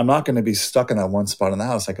done, I'm not going to be stuck in that one spot in the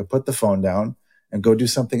house. I could put the phone down and go do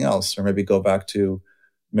something else, or maybe go back to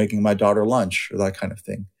making my daughter lunch or that kind of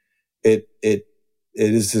thing. It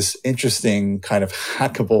is this interesting kind of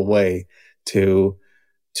hackable way to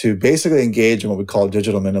basically engage in what we call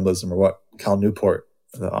digital minimalism, or what Cal Newport,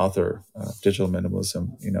 the author of Digital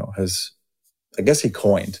Minimalism, has, I guess he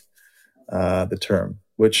coined the term,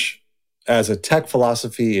 which as a tech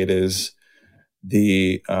philosophy, it is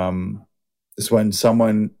is when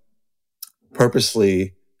someone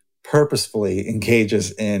purposefully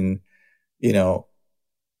engages in,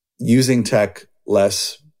 using tech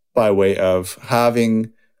less by way of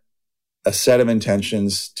having a set of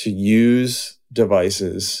intentions to use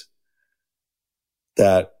devices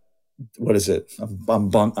that, what is it?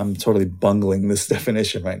 I'm totally bungling this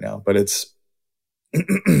definition right now, but it's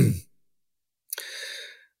it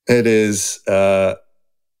is the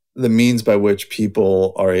means by which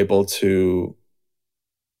people are able to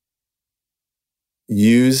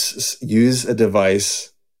use a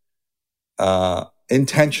device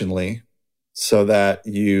intentionally, so that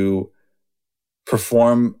you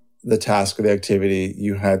perform the task or the activity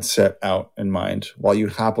you had set out in mind, while you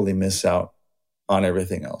happily miss out on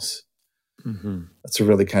everything else. Mm-hmm. That's a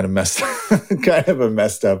really kind of messed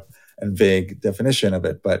up and vague definition of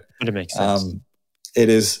it, but it makes sense. It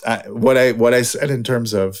is what I said in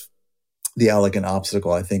terms of the elegant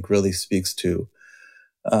obstacle, I think really speaks to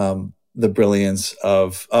the brilliance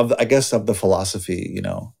of the philosophy,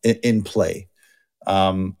 in play.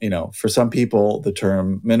 For some people, the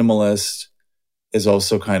term minimalist is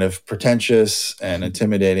also kind of pretentious and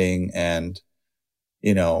intimidating, and,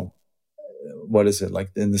 what is it,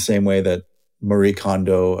 like in the same way that Marie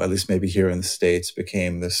Kondo, at least maybe here in the States,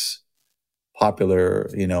 became this popular,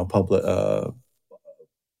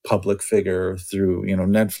 public figure through,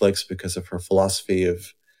 Netflix, because of her philosophy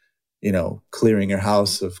of, clearing your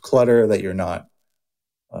house of clutter that you're not,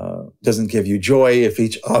 doesn't give you joy. If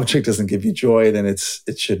each object doesn't give you joy, then it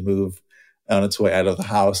should move on its way out of the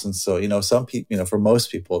house. And so, some people, for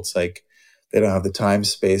most people, it's like they don't have the time,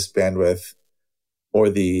 space, bandwidth, or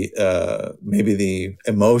the maybe the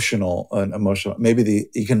emotional, maybe the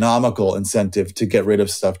economical incentive to get rid of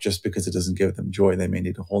stuff just because it doesn't give them joy. They may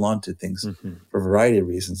need to hold on to things for a variety of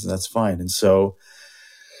reasons, and that's fine. And so,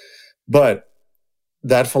 but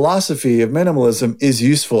that philosophy of minimalism is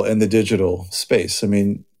useful in the digital space. I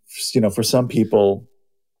mean, for some people,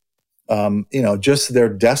 just their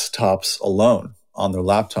desktops alone on their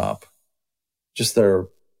laptop, just their,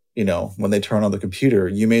 when they turn on the computer,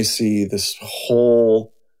 you may see this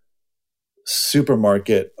whole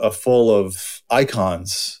supermarket full of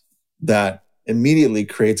icons that immediately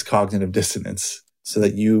creates cognitive dissonance, so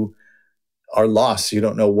that you are lost. You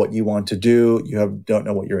don't know what you want to do. Don't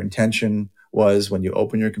know what your intention was when you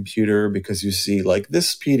open your computer, because you see like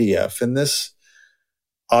this PDF and this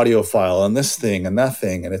audio file and this thing and that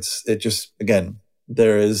thing. And it just, again,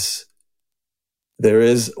 there is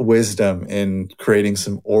wisdom in creating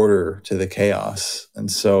some order to the chaos.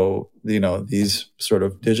 And so, these sort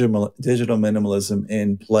of digital minimalism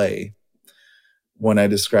in play, when I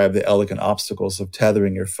describe the elegant obstacles of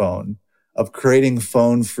tethering your phone, of creating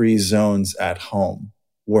phone-free zones at home,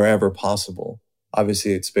 wherever possible.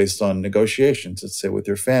 Obviously, it's based on negotiations, let's say with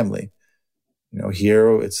your family.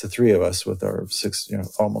 Here it's the three of us with our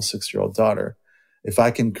almost 6-year-old daughter. If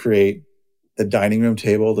I can create the dining room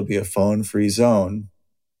table to be a phone-free zone,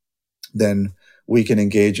 then we can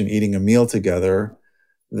engage in eating a meal together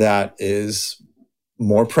that is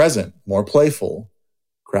more present, more playful,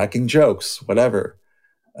 cracking jokes, whatever.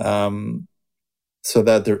 So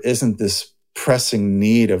that there isn't this pressing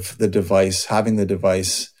need of the device, having the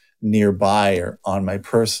device nearby or on my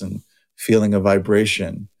person, feeling a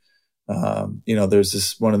vibration. There's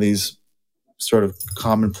this one of these sort of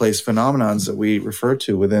commonplace phenomenons that we refer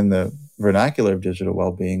to within the vernacular of digital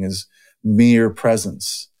well-being is mere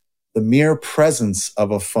presence. The mere presence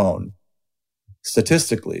of a phone,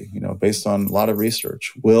 statistically, based on a lot of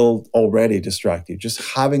research, will already distract you.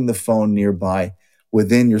 Just having the phone nearby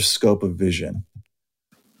within your scope of vision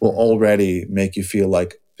will already make you feel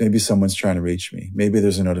like maybe someone's trying to reach me. Maybe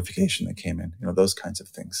there's a notification that came in, those kinds of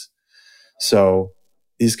things. So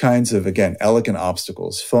these kinds of, again, elegant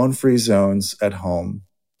obstacles, phone-free zones at home.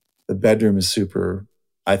 The bedroom is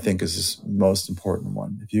I think is the most important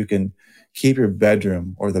one. If you can keep your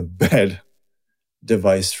bedroom or the bed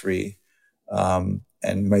device-free, and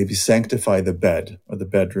maybe sanctify the bed or the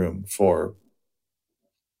bedroom for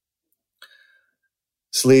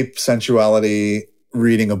sleep, sensuality,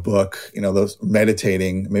 reading a book, those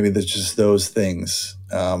meditating, maybe there's just those things,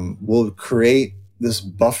 will create this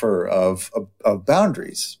buffer of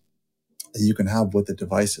boundaries that you can have with the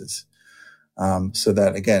devices, so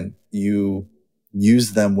that, again, you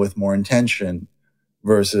use them with more intention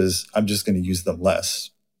versus I'm just going to use them less.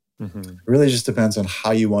 It really just depends on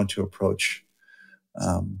how you want to approach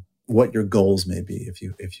what your goals may be, if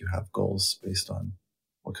you have goals based on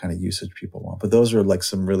what kind of usage people want. But those are like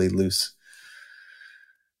some really loose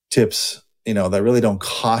tips, that really don't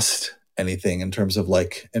cost anything in terms of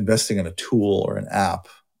like investing in a tool or an app.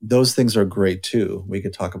 Those things are great too. We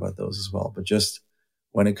could talk about those as well. But just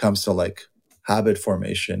when it comes to like habit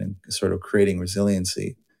formation and sort of creating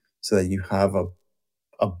resiliency so that you have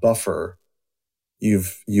a buffer,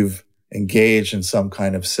 you've engaged in some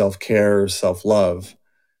kind of self-care or self-love,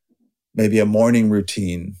 maybe a morning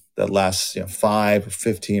routine that lasts 5 or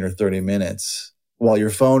 15 or 30 minutes while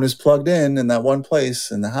your phone is plugged in that one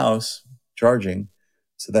place in the house charging,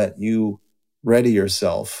 so that you ready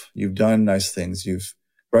yourself. You've done nice things. You've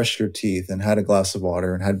brushed your teeth and had a glass of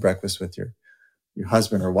water and had breakfast with your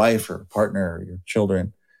husband or wife or partner or your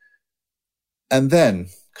children. And then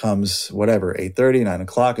comes whatever, 8:30, 9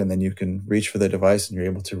 o'clock, and then you can reach for the device and you're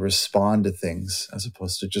able to respond to things as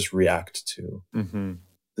opposed to just react to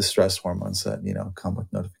the stress hormones that, come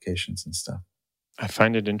with notifications and stuff. I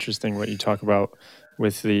find it interesting what you talk about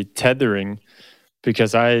with the tethering,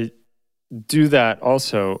 because I do that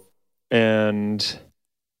also. And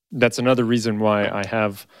that's another reason why I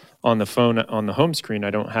have on the phone, on the home screen,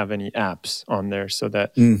 I don't have any apps on there, so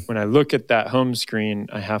that when I look at that home screen,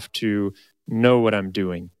 I have to know what I'm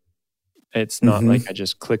doing. It's not like I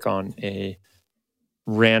just click on a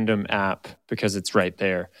random app because it's right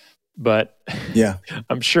there. But yeah,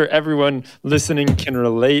 I'm sure everyone listening can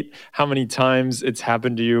relate how many times it's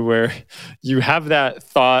happened to you where you have that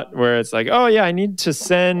thought where it's like, oh yeah, I need to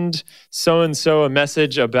send so-and-so a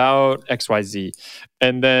message about XYZ.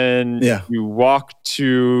 And then you walk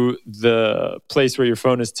to the place where your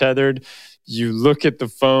phone is tethered, you look at the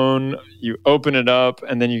phone, you open it up,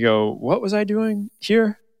 and then you go, what was I doing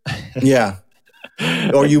here? Yeah.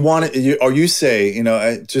 Or you say,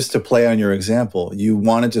 just to play on your example, you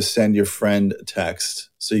wanted to send your friend a text.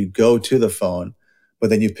 So you go to the phone, but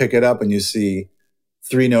then you pick it up and you see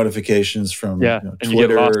 3 notifications from and you get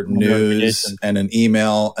lost Twitter, in the news, notifications. and an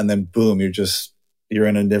email, and then boom, you're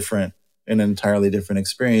in an entirely different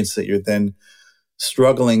experience that you're then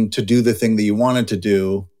struggling to do the thing that you wanted to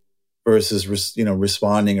do versus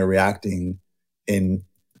responding or reacting in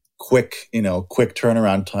quick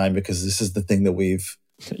turnaround time, because this is the thing that we've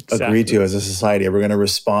agreed to as a society. We're going to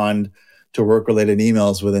respond to work-related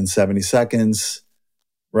emails within 70 seconds,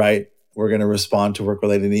 right? We're going to respond to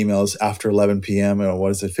work-related emails after 11 p.m. And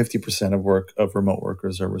what is it? 50% of remote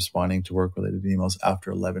workers are responding to work-related emails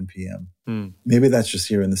after 11 p.m. Maybe that's just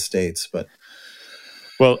here in the States, but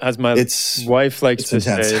well, as my wife likes to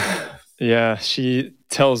say, she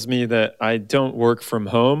tells me that I don't work from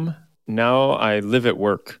home. Now I live at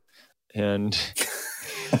work. And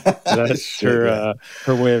that's her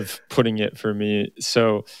way of putting it for me.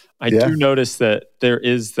 So I do notice that there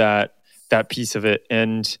is that piece of it.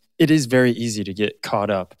 And it is very easy to get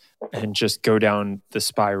caught up and just go down the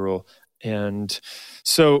spiral. And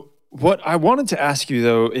so what I wanted to ask you,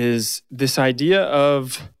 though, is this idea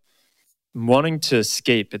of wanting to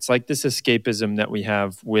escape. It's like this escapism that we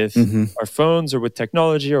have with our phones or with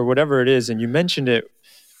technology or whatever it is. And you mentioned it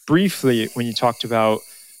briefly when you talked about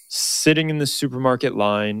sitting in the supermarket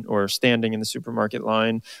line or standing in the supermarket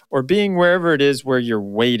line or being wherever it is where you're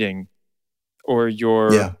waiting or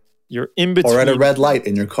you're in between. Or at a red light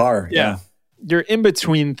in your car. Yeah. You're in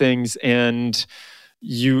between things and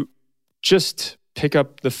you just pick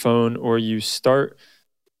up the phone or you start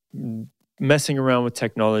messing around with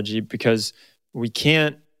technology because we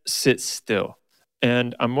can't sit still.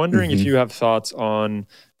 And I'm wondering if you have thoughts on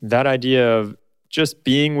that idea of just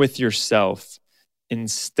being with yourself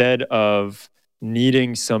instead of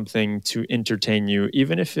needing something to entertain you,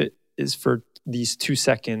 even if it is for these 2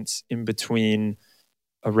 seconds in between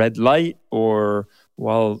a red light or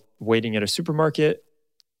while waiting at a supermarket.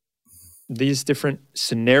 These different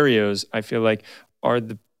scenarios, I feel like, are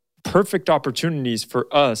the perfect opportunities for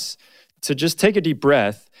us to just take a deep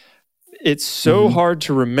breath. It's so hard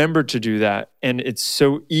to remember to do that. And it's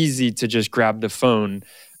so easy to just grab the phone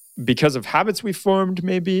because of habits we formed,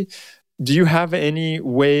 maybe. Do you have any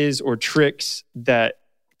ways or tricks that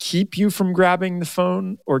keep you from grabbing the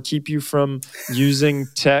phone or keep you from using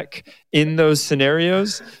tech in those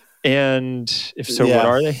scenarios? And if so, what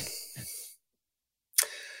are they?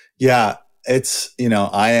 Yeah, it's,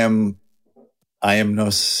 I am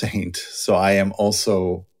no saint. So I am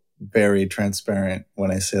also very transparent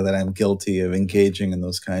when I say that I'm guilty of engaging in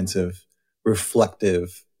those kinds of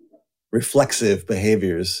reflexive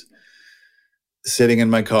behaviors. Sitting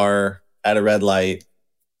in my car at a red light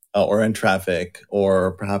or in traffic,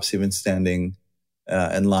 or perhaps even standing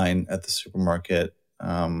in line at the supermarket.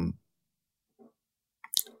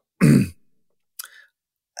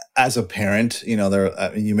 As a parent,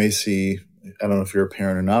 you may see, I don't know if you're a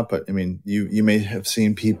parent or not, but I mean, you may have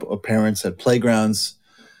seen parents at playgrounds.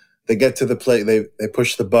 They get to the they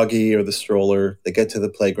push the buggy or the stroller. They get to the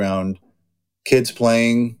playground, kids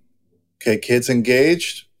playing, okay, kids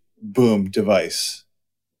engaged, boom, device.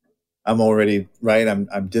 I'm already right.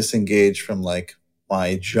 I'm disengaged from like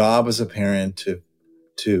my job as a parent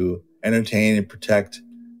to entertain and protect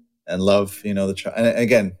and love, the child. And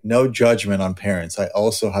again, no judgment on parents. I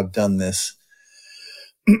also have done this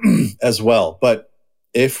as well. But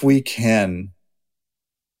if you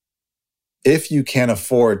can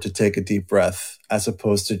afford to take a deep breath as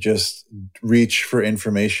opposed to just reach for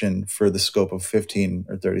information for the scope of 15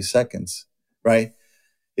 or 30 seconds, right?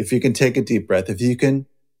 If you can take a deep breath,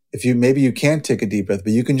 maybe you can't take a deep breath,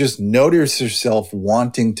 but you can just notice yourself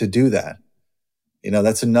wanting to do that.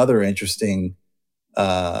 That's another interesting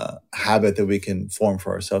habit that we can form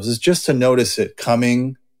for ourselves, is just to notice it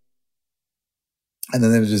coming, and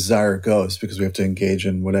then the desire goes because we have to engage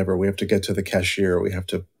in whatever. We have to get to the cashier. We have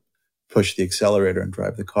to push the accelerator and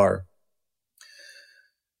drive the car.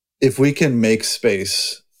 If we can make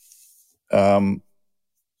space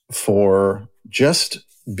for just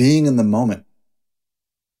being in the moment.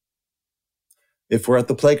 If we're at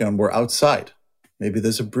the playground, we're outside. Maybe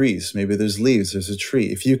there's a breeze. Maybe there's leaves. There's a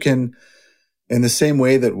tree. If you can, in the same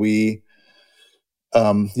way that we,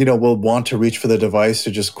 we'll want to reach for the device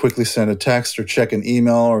to just quickly send a text or check an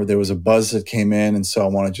email, or there was a buzz that came in, and so I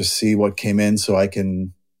want to just see what came in so I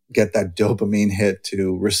can get that dopamine hit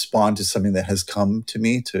to respond to something that has come to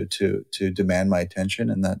me to demand my attention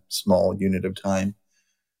in that small unit of time.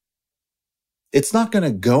 It's not going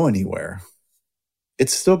to go anywhere.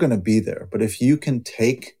 It's still going to be there. But if you can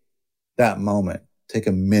take that moment, take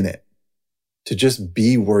a minute to just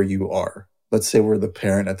be where you are. Let's say we're the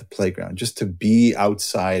parent at the playground, just to be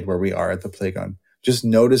outside where we are at the playground. Just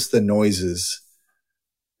notice the noises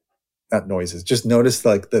not noises, just notice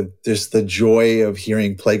like just the joy of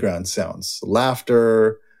hearing playground sounds,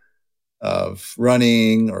 laughter, of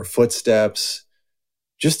running or footsteps,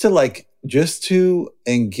 just to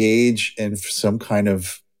engage in some kind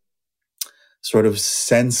of sort of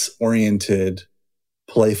sense-oriented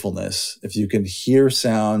playfulness. If you can hear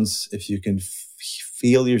sounds, if you can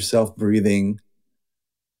feel yourself breathing,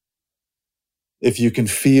 if you can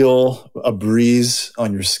feel a breeze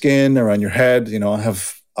on your skin or on your head, I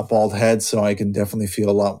have a bald head, so I can definitely feel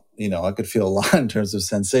a lot, I could feel a lot in terms of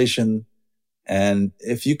sensation. And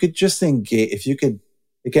if you could just engage,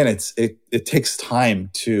 again, it takes time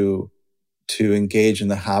to engage in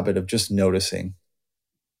the habit of just noticing,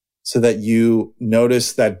 so that you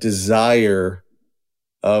notice that desire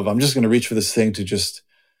of, I'm just going to reach for this thing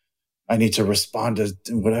I need to respond to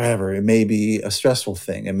whatever. It may be a stressful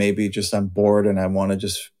thing. It may be just I'm bored and I want to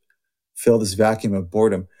just fill this vacuum of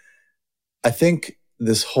boredom. I think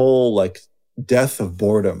this whole like death of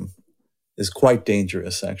boredom is quite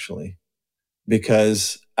dangerous, actually,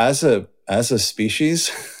 because as a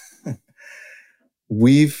species,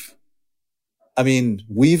 we've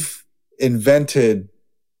invented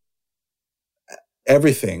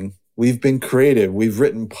everything. We've been creative. We've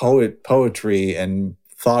written poetry and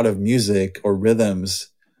thought of music or rhythms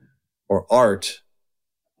or art,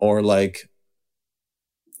 or like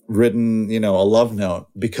written, a love note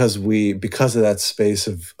because of that space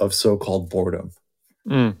of so-called boredom,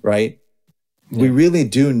 right? Yeah. We really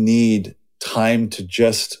do need time to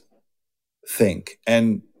just think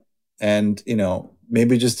and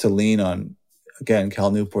maybe just to lean on, again,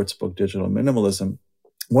 Cal Newport's book, Digital Minimalism.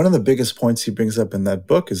 One of the biggest points he brings up in that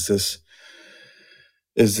book is this,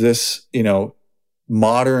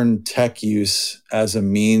 modern tech use as a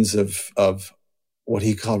means of what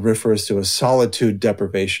he refers to as solitude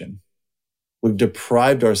deprivation. We've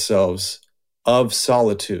deprived ourselves of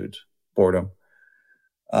solitude, boredom,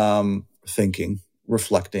 thinking,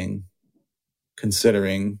 reflecting,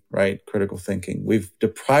 considering, right? Critical thinking. We've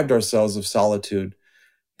deprived ourselves of solitude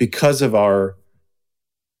because of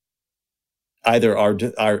either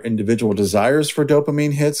our individual desires for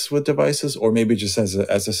dopamine hits with devices, or maybe just as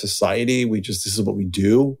a society, this is what we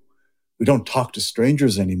do. We don't talk to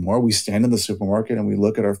strangers anymore. We stand in the supermarket and we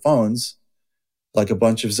look at our phones like a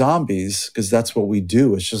bunch of zombies because that's what we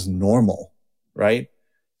do. It's just normal, right?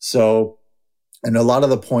 So, and a lot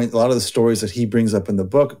of the stories that he brings up in the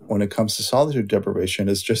book when it comes to solitude deprivation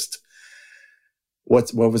is just,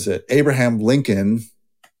 what was it? Abraham Lincoln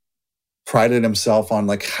prided himself on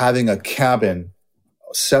like having a cabin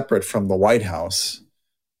separate from the White House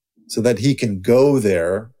so that he can go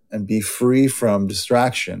there and be free from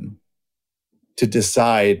distraction to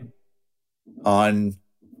decide on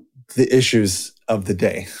the issues of the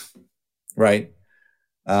day, right?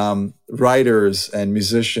 Writers and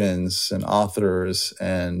musicians and authors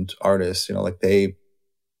and artists,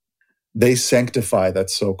 they sanctify that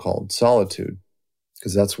so-called solitude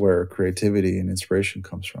because that's where creativity and inspiration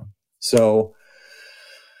comes from. So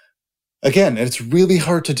again, it's really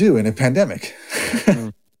hard to do in a pandemic.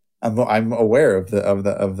 I'm aware of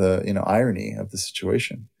the irony of the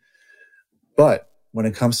situation. But when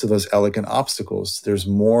it comes to those elegant obstacles, there's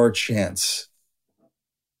more chance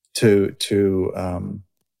to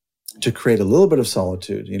create a little bit of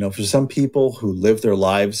solitude. For some people who live their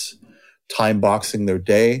lives time boxing their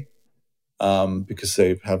day because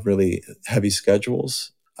they have really heavy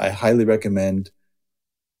schedules, I highly recommend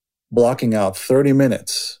blocking out 30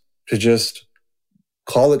 minutes to just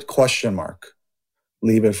call it ?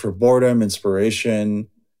 Leave it for boredom, inspiration,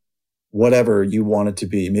 whatever you want it to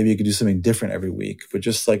be. Maybe you could do something different every week, but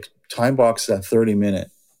just like time box that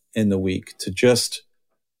 30-minute in the week to just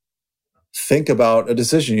think about a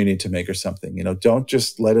decision you need to make or something. Don't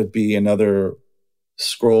just let it be another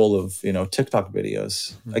scroll of, TikTok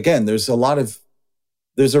videos. Mm-hmm. Again, there's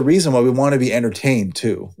a reason why we want to be entertained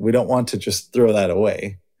too. We don't want to just throw that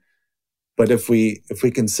away. But if we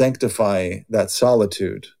can sanctify that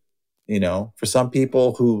solitude, for some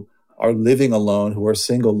people who are living alone, who are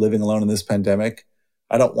single, living alone in this pandemic,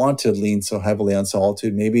 I don't want to lean so heavily on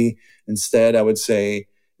solitude. Maybe instead, I would say,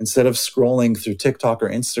 instead of scrolling through TikTok or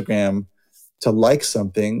Instagram to like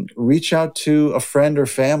something, reach out to a friend or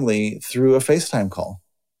family through a FaceTime call.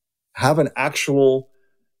 Have an actual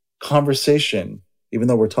conversation. Even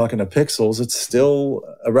though we're talking to pixels, it's still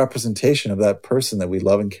a representation of that person that we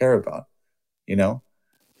love and care about,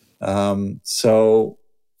 So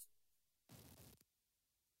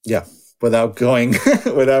yeah, without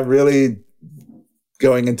really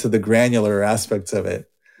going into the granular aspects of it,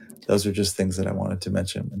 those are just things that I wanted to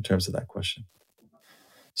mention in terms of that question.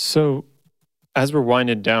 So as we're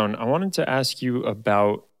winding down, I wanted to ask you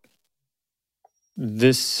about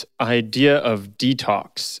this idea of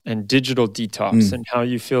detox and digital detox and how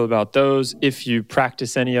you feel about those, if you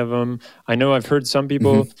practice any of them. I know I've heard some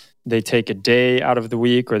people, they take a day out of the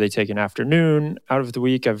week or they take an afternoon out of the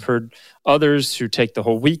week. I've heard others who take the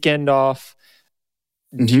whole weekend off.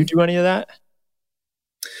 Do you do any of that?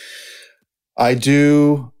 I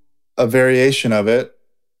do a variation of it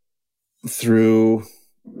through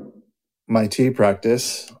my tea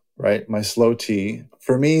practice, right? My slow tea.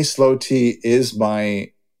 For me, slow tea is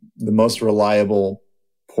the most reliable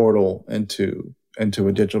portal into a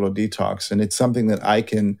digital detox. And it's something that I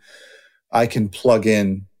can plug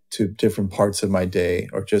in to different parts of my day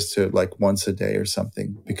or just to like once a day or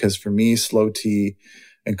something. Because for me, slow tea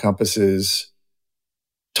encompasses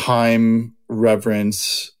time,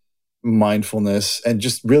 reverence, mindfulness, and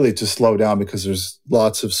just really to slow down, because there's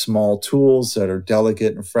lots of small tools that are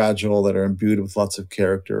delicate and fragile that are imbued with lots of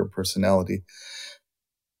character or personality.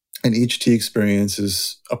 And each tea experience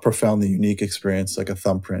is a profoundly unique experience, like a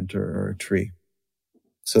thumbprint or a tree.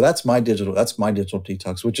 So that's my digital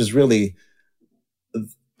detox, which is really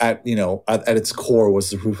at its core was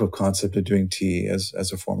the proof of concept of doing tea as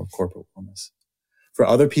a form of corporate wellness. For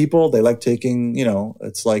other people, they like taking,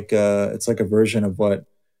 it's like a version of what,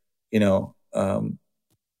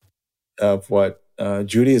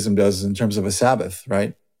 Judaism does in terms of a Sabbath,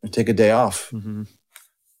 right? Take a day off.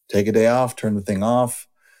 Take a day off, turn the thing off,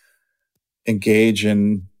 engage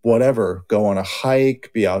in whatever, go on a hike,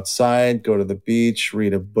 be outside, go to the beach,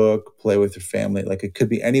 read a book, play with your family. Like it could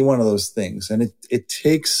be any one of those things. And it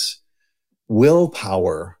takes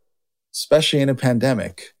willpower, especially in a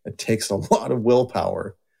pandemic. It takes a lot of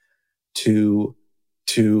willpower to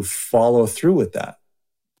follow through with that,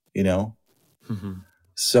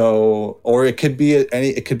 So, or it could be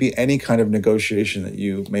any kind of negotiation that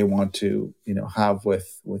you may want to, have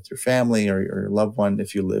with your family or your loved one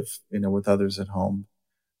if you live, with others at home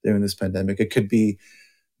during this pandemic. It could be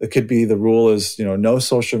the rule is, no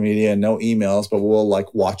social media, no emails, but we'll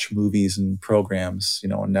like watch movies and programs,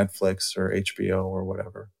 on Netflix or HBO or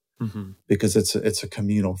whatever, because it's a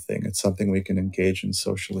communal thing. It's something we can engage in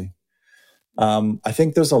socially. I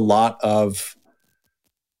think there's a lot of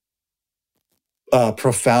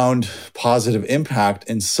profound positive impact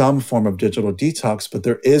in some form of digital detox, but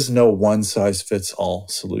there is no one size fits all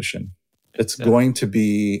solution. It's going to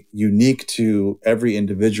be unique to every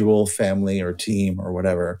individual, family, or team or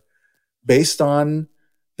whatever, based on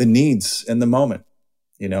the needs in the moment.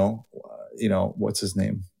 What's his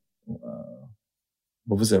name?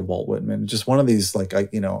 What was it? Walt Whitman. Just one of these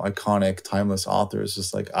iconic, timeless authors.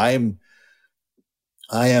 Just like I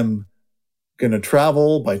am going to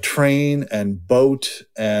travel by train and boat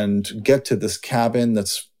and get to this cabin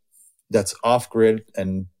that's off grid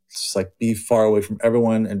and just like be far away from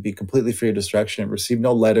everyone and be completely free of distraction and receive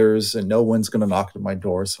no letters and no one's going to knock at my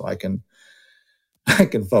door, so I can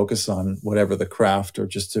focus on whatever the craft or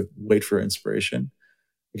just to wait for inspiration.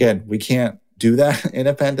 Again, we can't do that in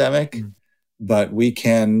a pandemic, but we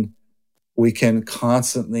can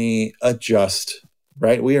constantly adjust,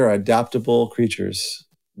 right? We are adaptable creatures.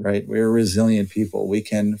 Right? We're resilient people. We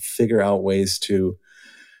can figure out ways to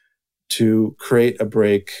create a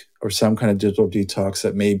break or some kind of digital detox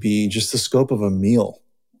that may be just the scope of a meal,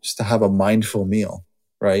 just to have a mindful meal,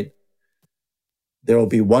 right? There will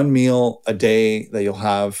be one meal a day that you'll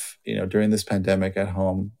have, during this pandemic at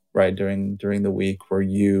home, right? During the week where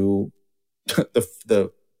the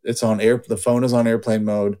phone is on airplane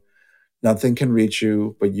mode. Nothing can reach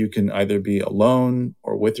you, but you can either be alone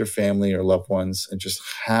or with your family or loved ones and just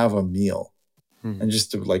have a meal and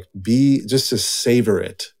just to savor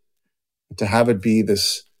it, to have it be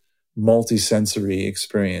this multi-sensory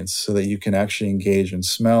experience so that you can actually engage in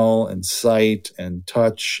smell and sight and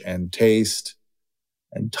touch and taste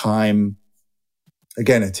and time.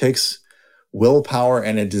 Again, it takes willpower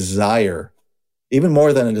and a desire, even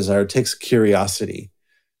more than a desire. It takes curiosity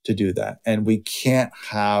to do that. And we can't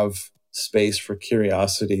have space for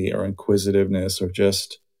curiosity or inquisitiveness or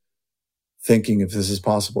just thinking if this is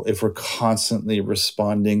possible if we're constantly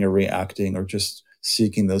responding or reacting or just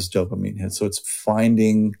seeking those dopamine hits. So it's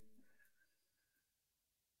finding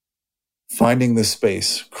the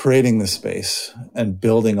space, creating the space, and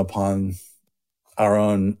building upon our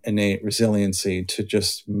own innate resiliency to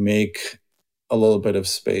just make a little bit of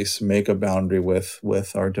space, make a boundary with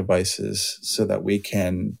our devices so that we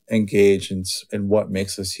can engage in what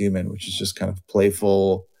makes us human, which is just kind of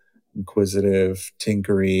playful, inquisitive,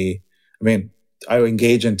 tinkery. I mean, I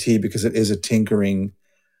engage in tea because it is a tinkering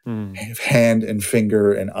hand and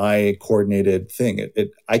finger and eye coordinated thing.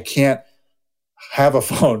 I can't have a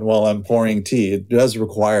phone while I'm pouring tea. It does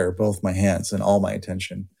require both my hands and all my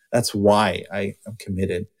attention. That's why I am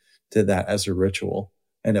committed to that as a ritual.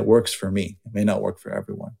 And it works for me. It may not work for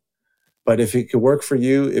everyone. But if it could work for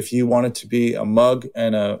you, if you want it to be a mug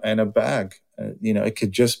and a bag, it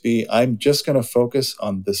could just be, I'm just going to focus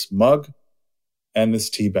on this mug and this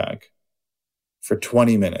tea bag for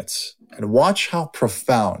 20 minutes and watch how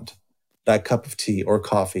profound that cup of tea or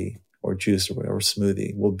coffee or juice or whatever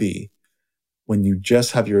smoothie will be when you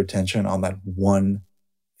just have your attention on that one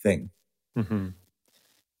thing. Mm-hmm.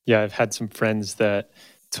 Yeah, I've had some friends that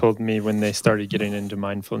told me when they started getting into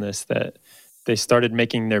mindfulness that they started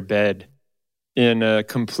making their bed in a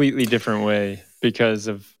completely different way because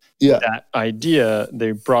of that idea.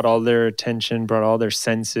 They brought all their attention, brought all their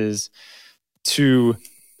senses to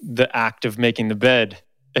the act of making the bed,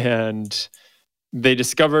 and they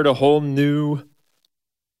discovered a whole new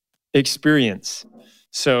experience.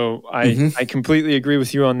 So I completely agree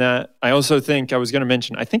with you on that. I also think I was going to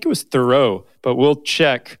mention, I think it was Thoreau, but we'll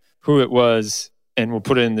check who it was and we'll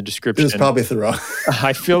put it in the description. It was probably Thoreau.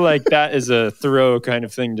 I feel like that is a Thoreau kind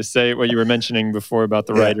of thing to say, what you were mentioning before about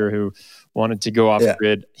the writer who wanted to go off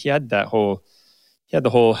grid. He had the whole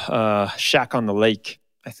shack on the lake,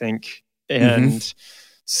 I think. And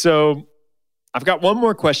so I've got one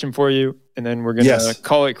more question for you, and then we're going to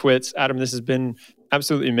call it quits. Adam, this has been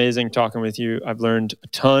absolutely amazing talking with you. I've learned a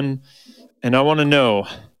ton, and I want to know,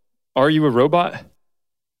 are you a robot?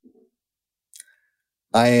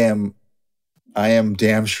 I am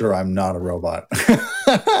damn sure I'm not a robot.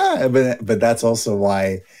 but that's also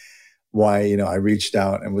why I reached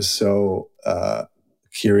out and was so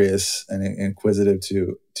curious and inquisitive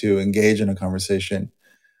to engage in a conversation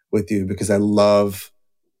with you, because I love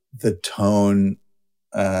the tone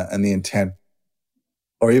and the intent,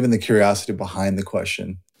 or even the curiosity behind the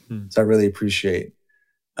question. So I really appreciate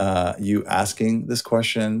you asking this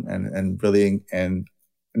question and really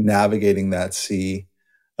navigating that sea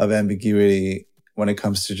of ambiguity when it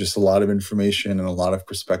comes to just a lot of information and a lot of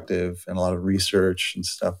perspective and a lot of research and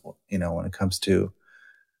stuff, when it comes to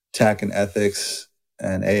tech and ethics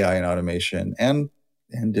and AI and automation and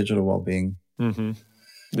digital well-being. Mm-hmm.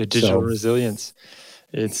 The digital resilience.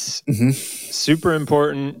 It's super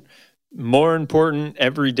important, more important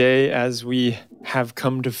every day, as we have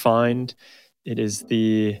come to find. It is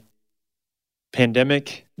the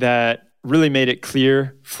pandemic that really made it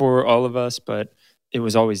clear for all of us, but it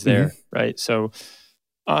was always there, right? So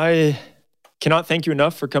I cannot thank you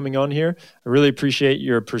enough for coming on here. I really appreciate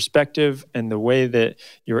your perspective and the way that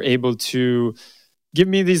you're able to give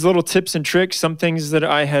me these little tips and tricks, some things that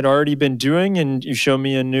I had already been doing, and you show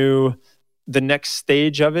me the next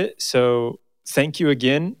stage of it. So thank you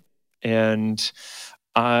again. And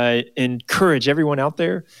I encourage everyone out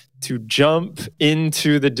there to jump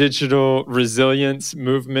into the digital resilience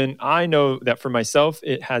movement. I know that for myself,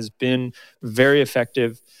 it has been very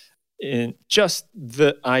effective in just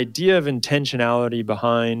the idea of intentionality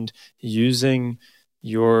behind using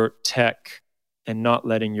your tech and not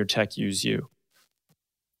letting your tech use you.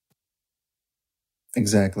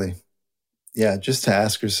 Exactly. Yeah, just to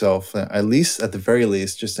ask yourself, at the very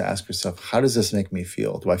least, just to ask yourself, how does this make me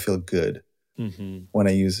feel? Do I feel good when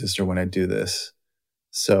I use this or when I do this?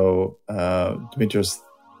 So, Dimitrios,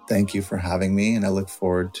 thank you for having me, and I look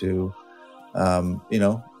forward to,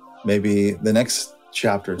 maybe the next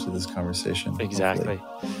chapter to this conversation. Exactly.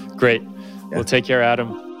 Hopefully. Great. Well, take care, Adam.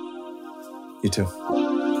 You too.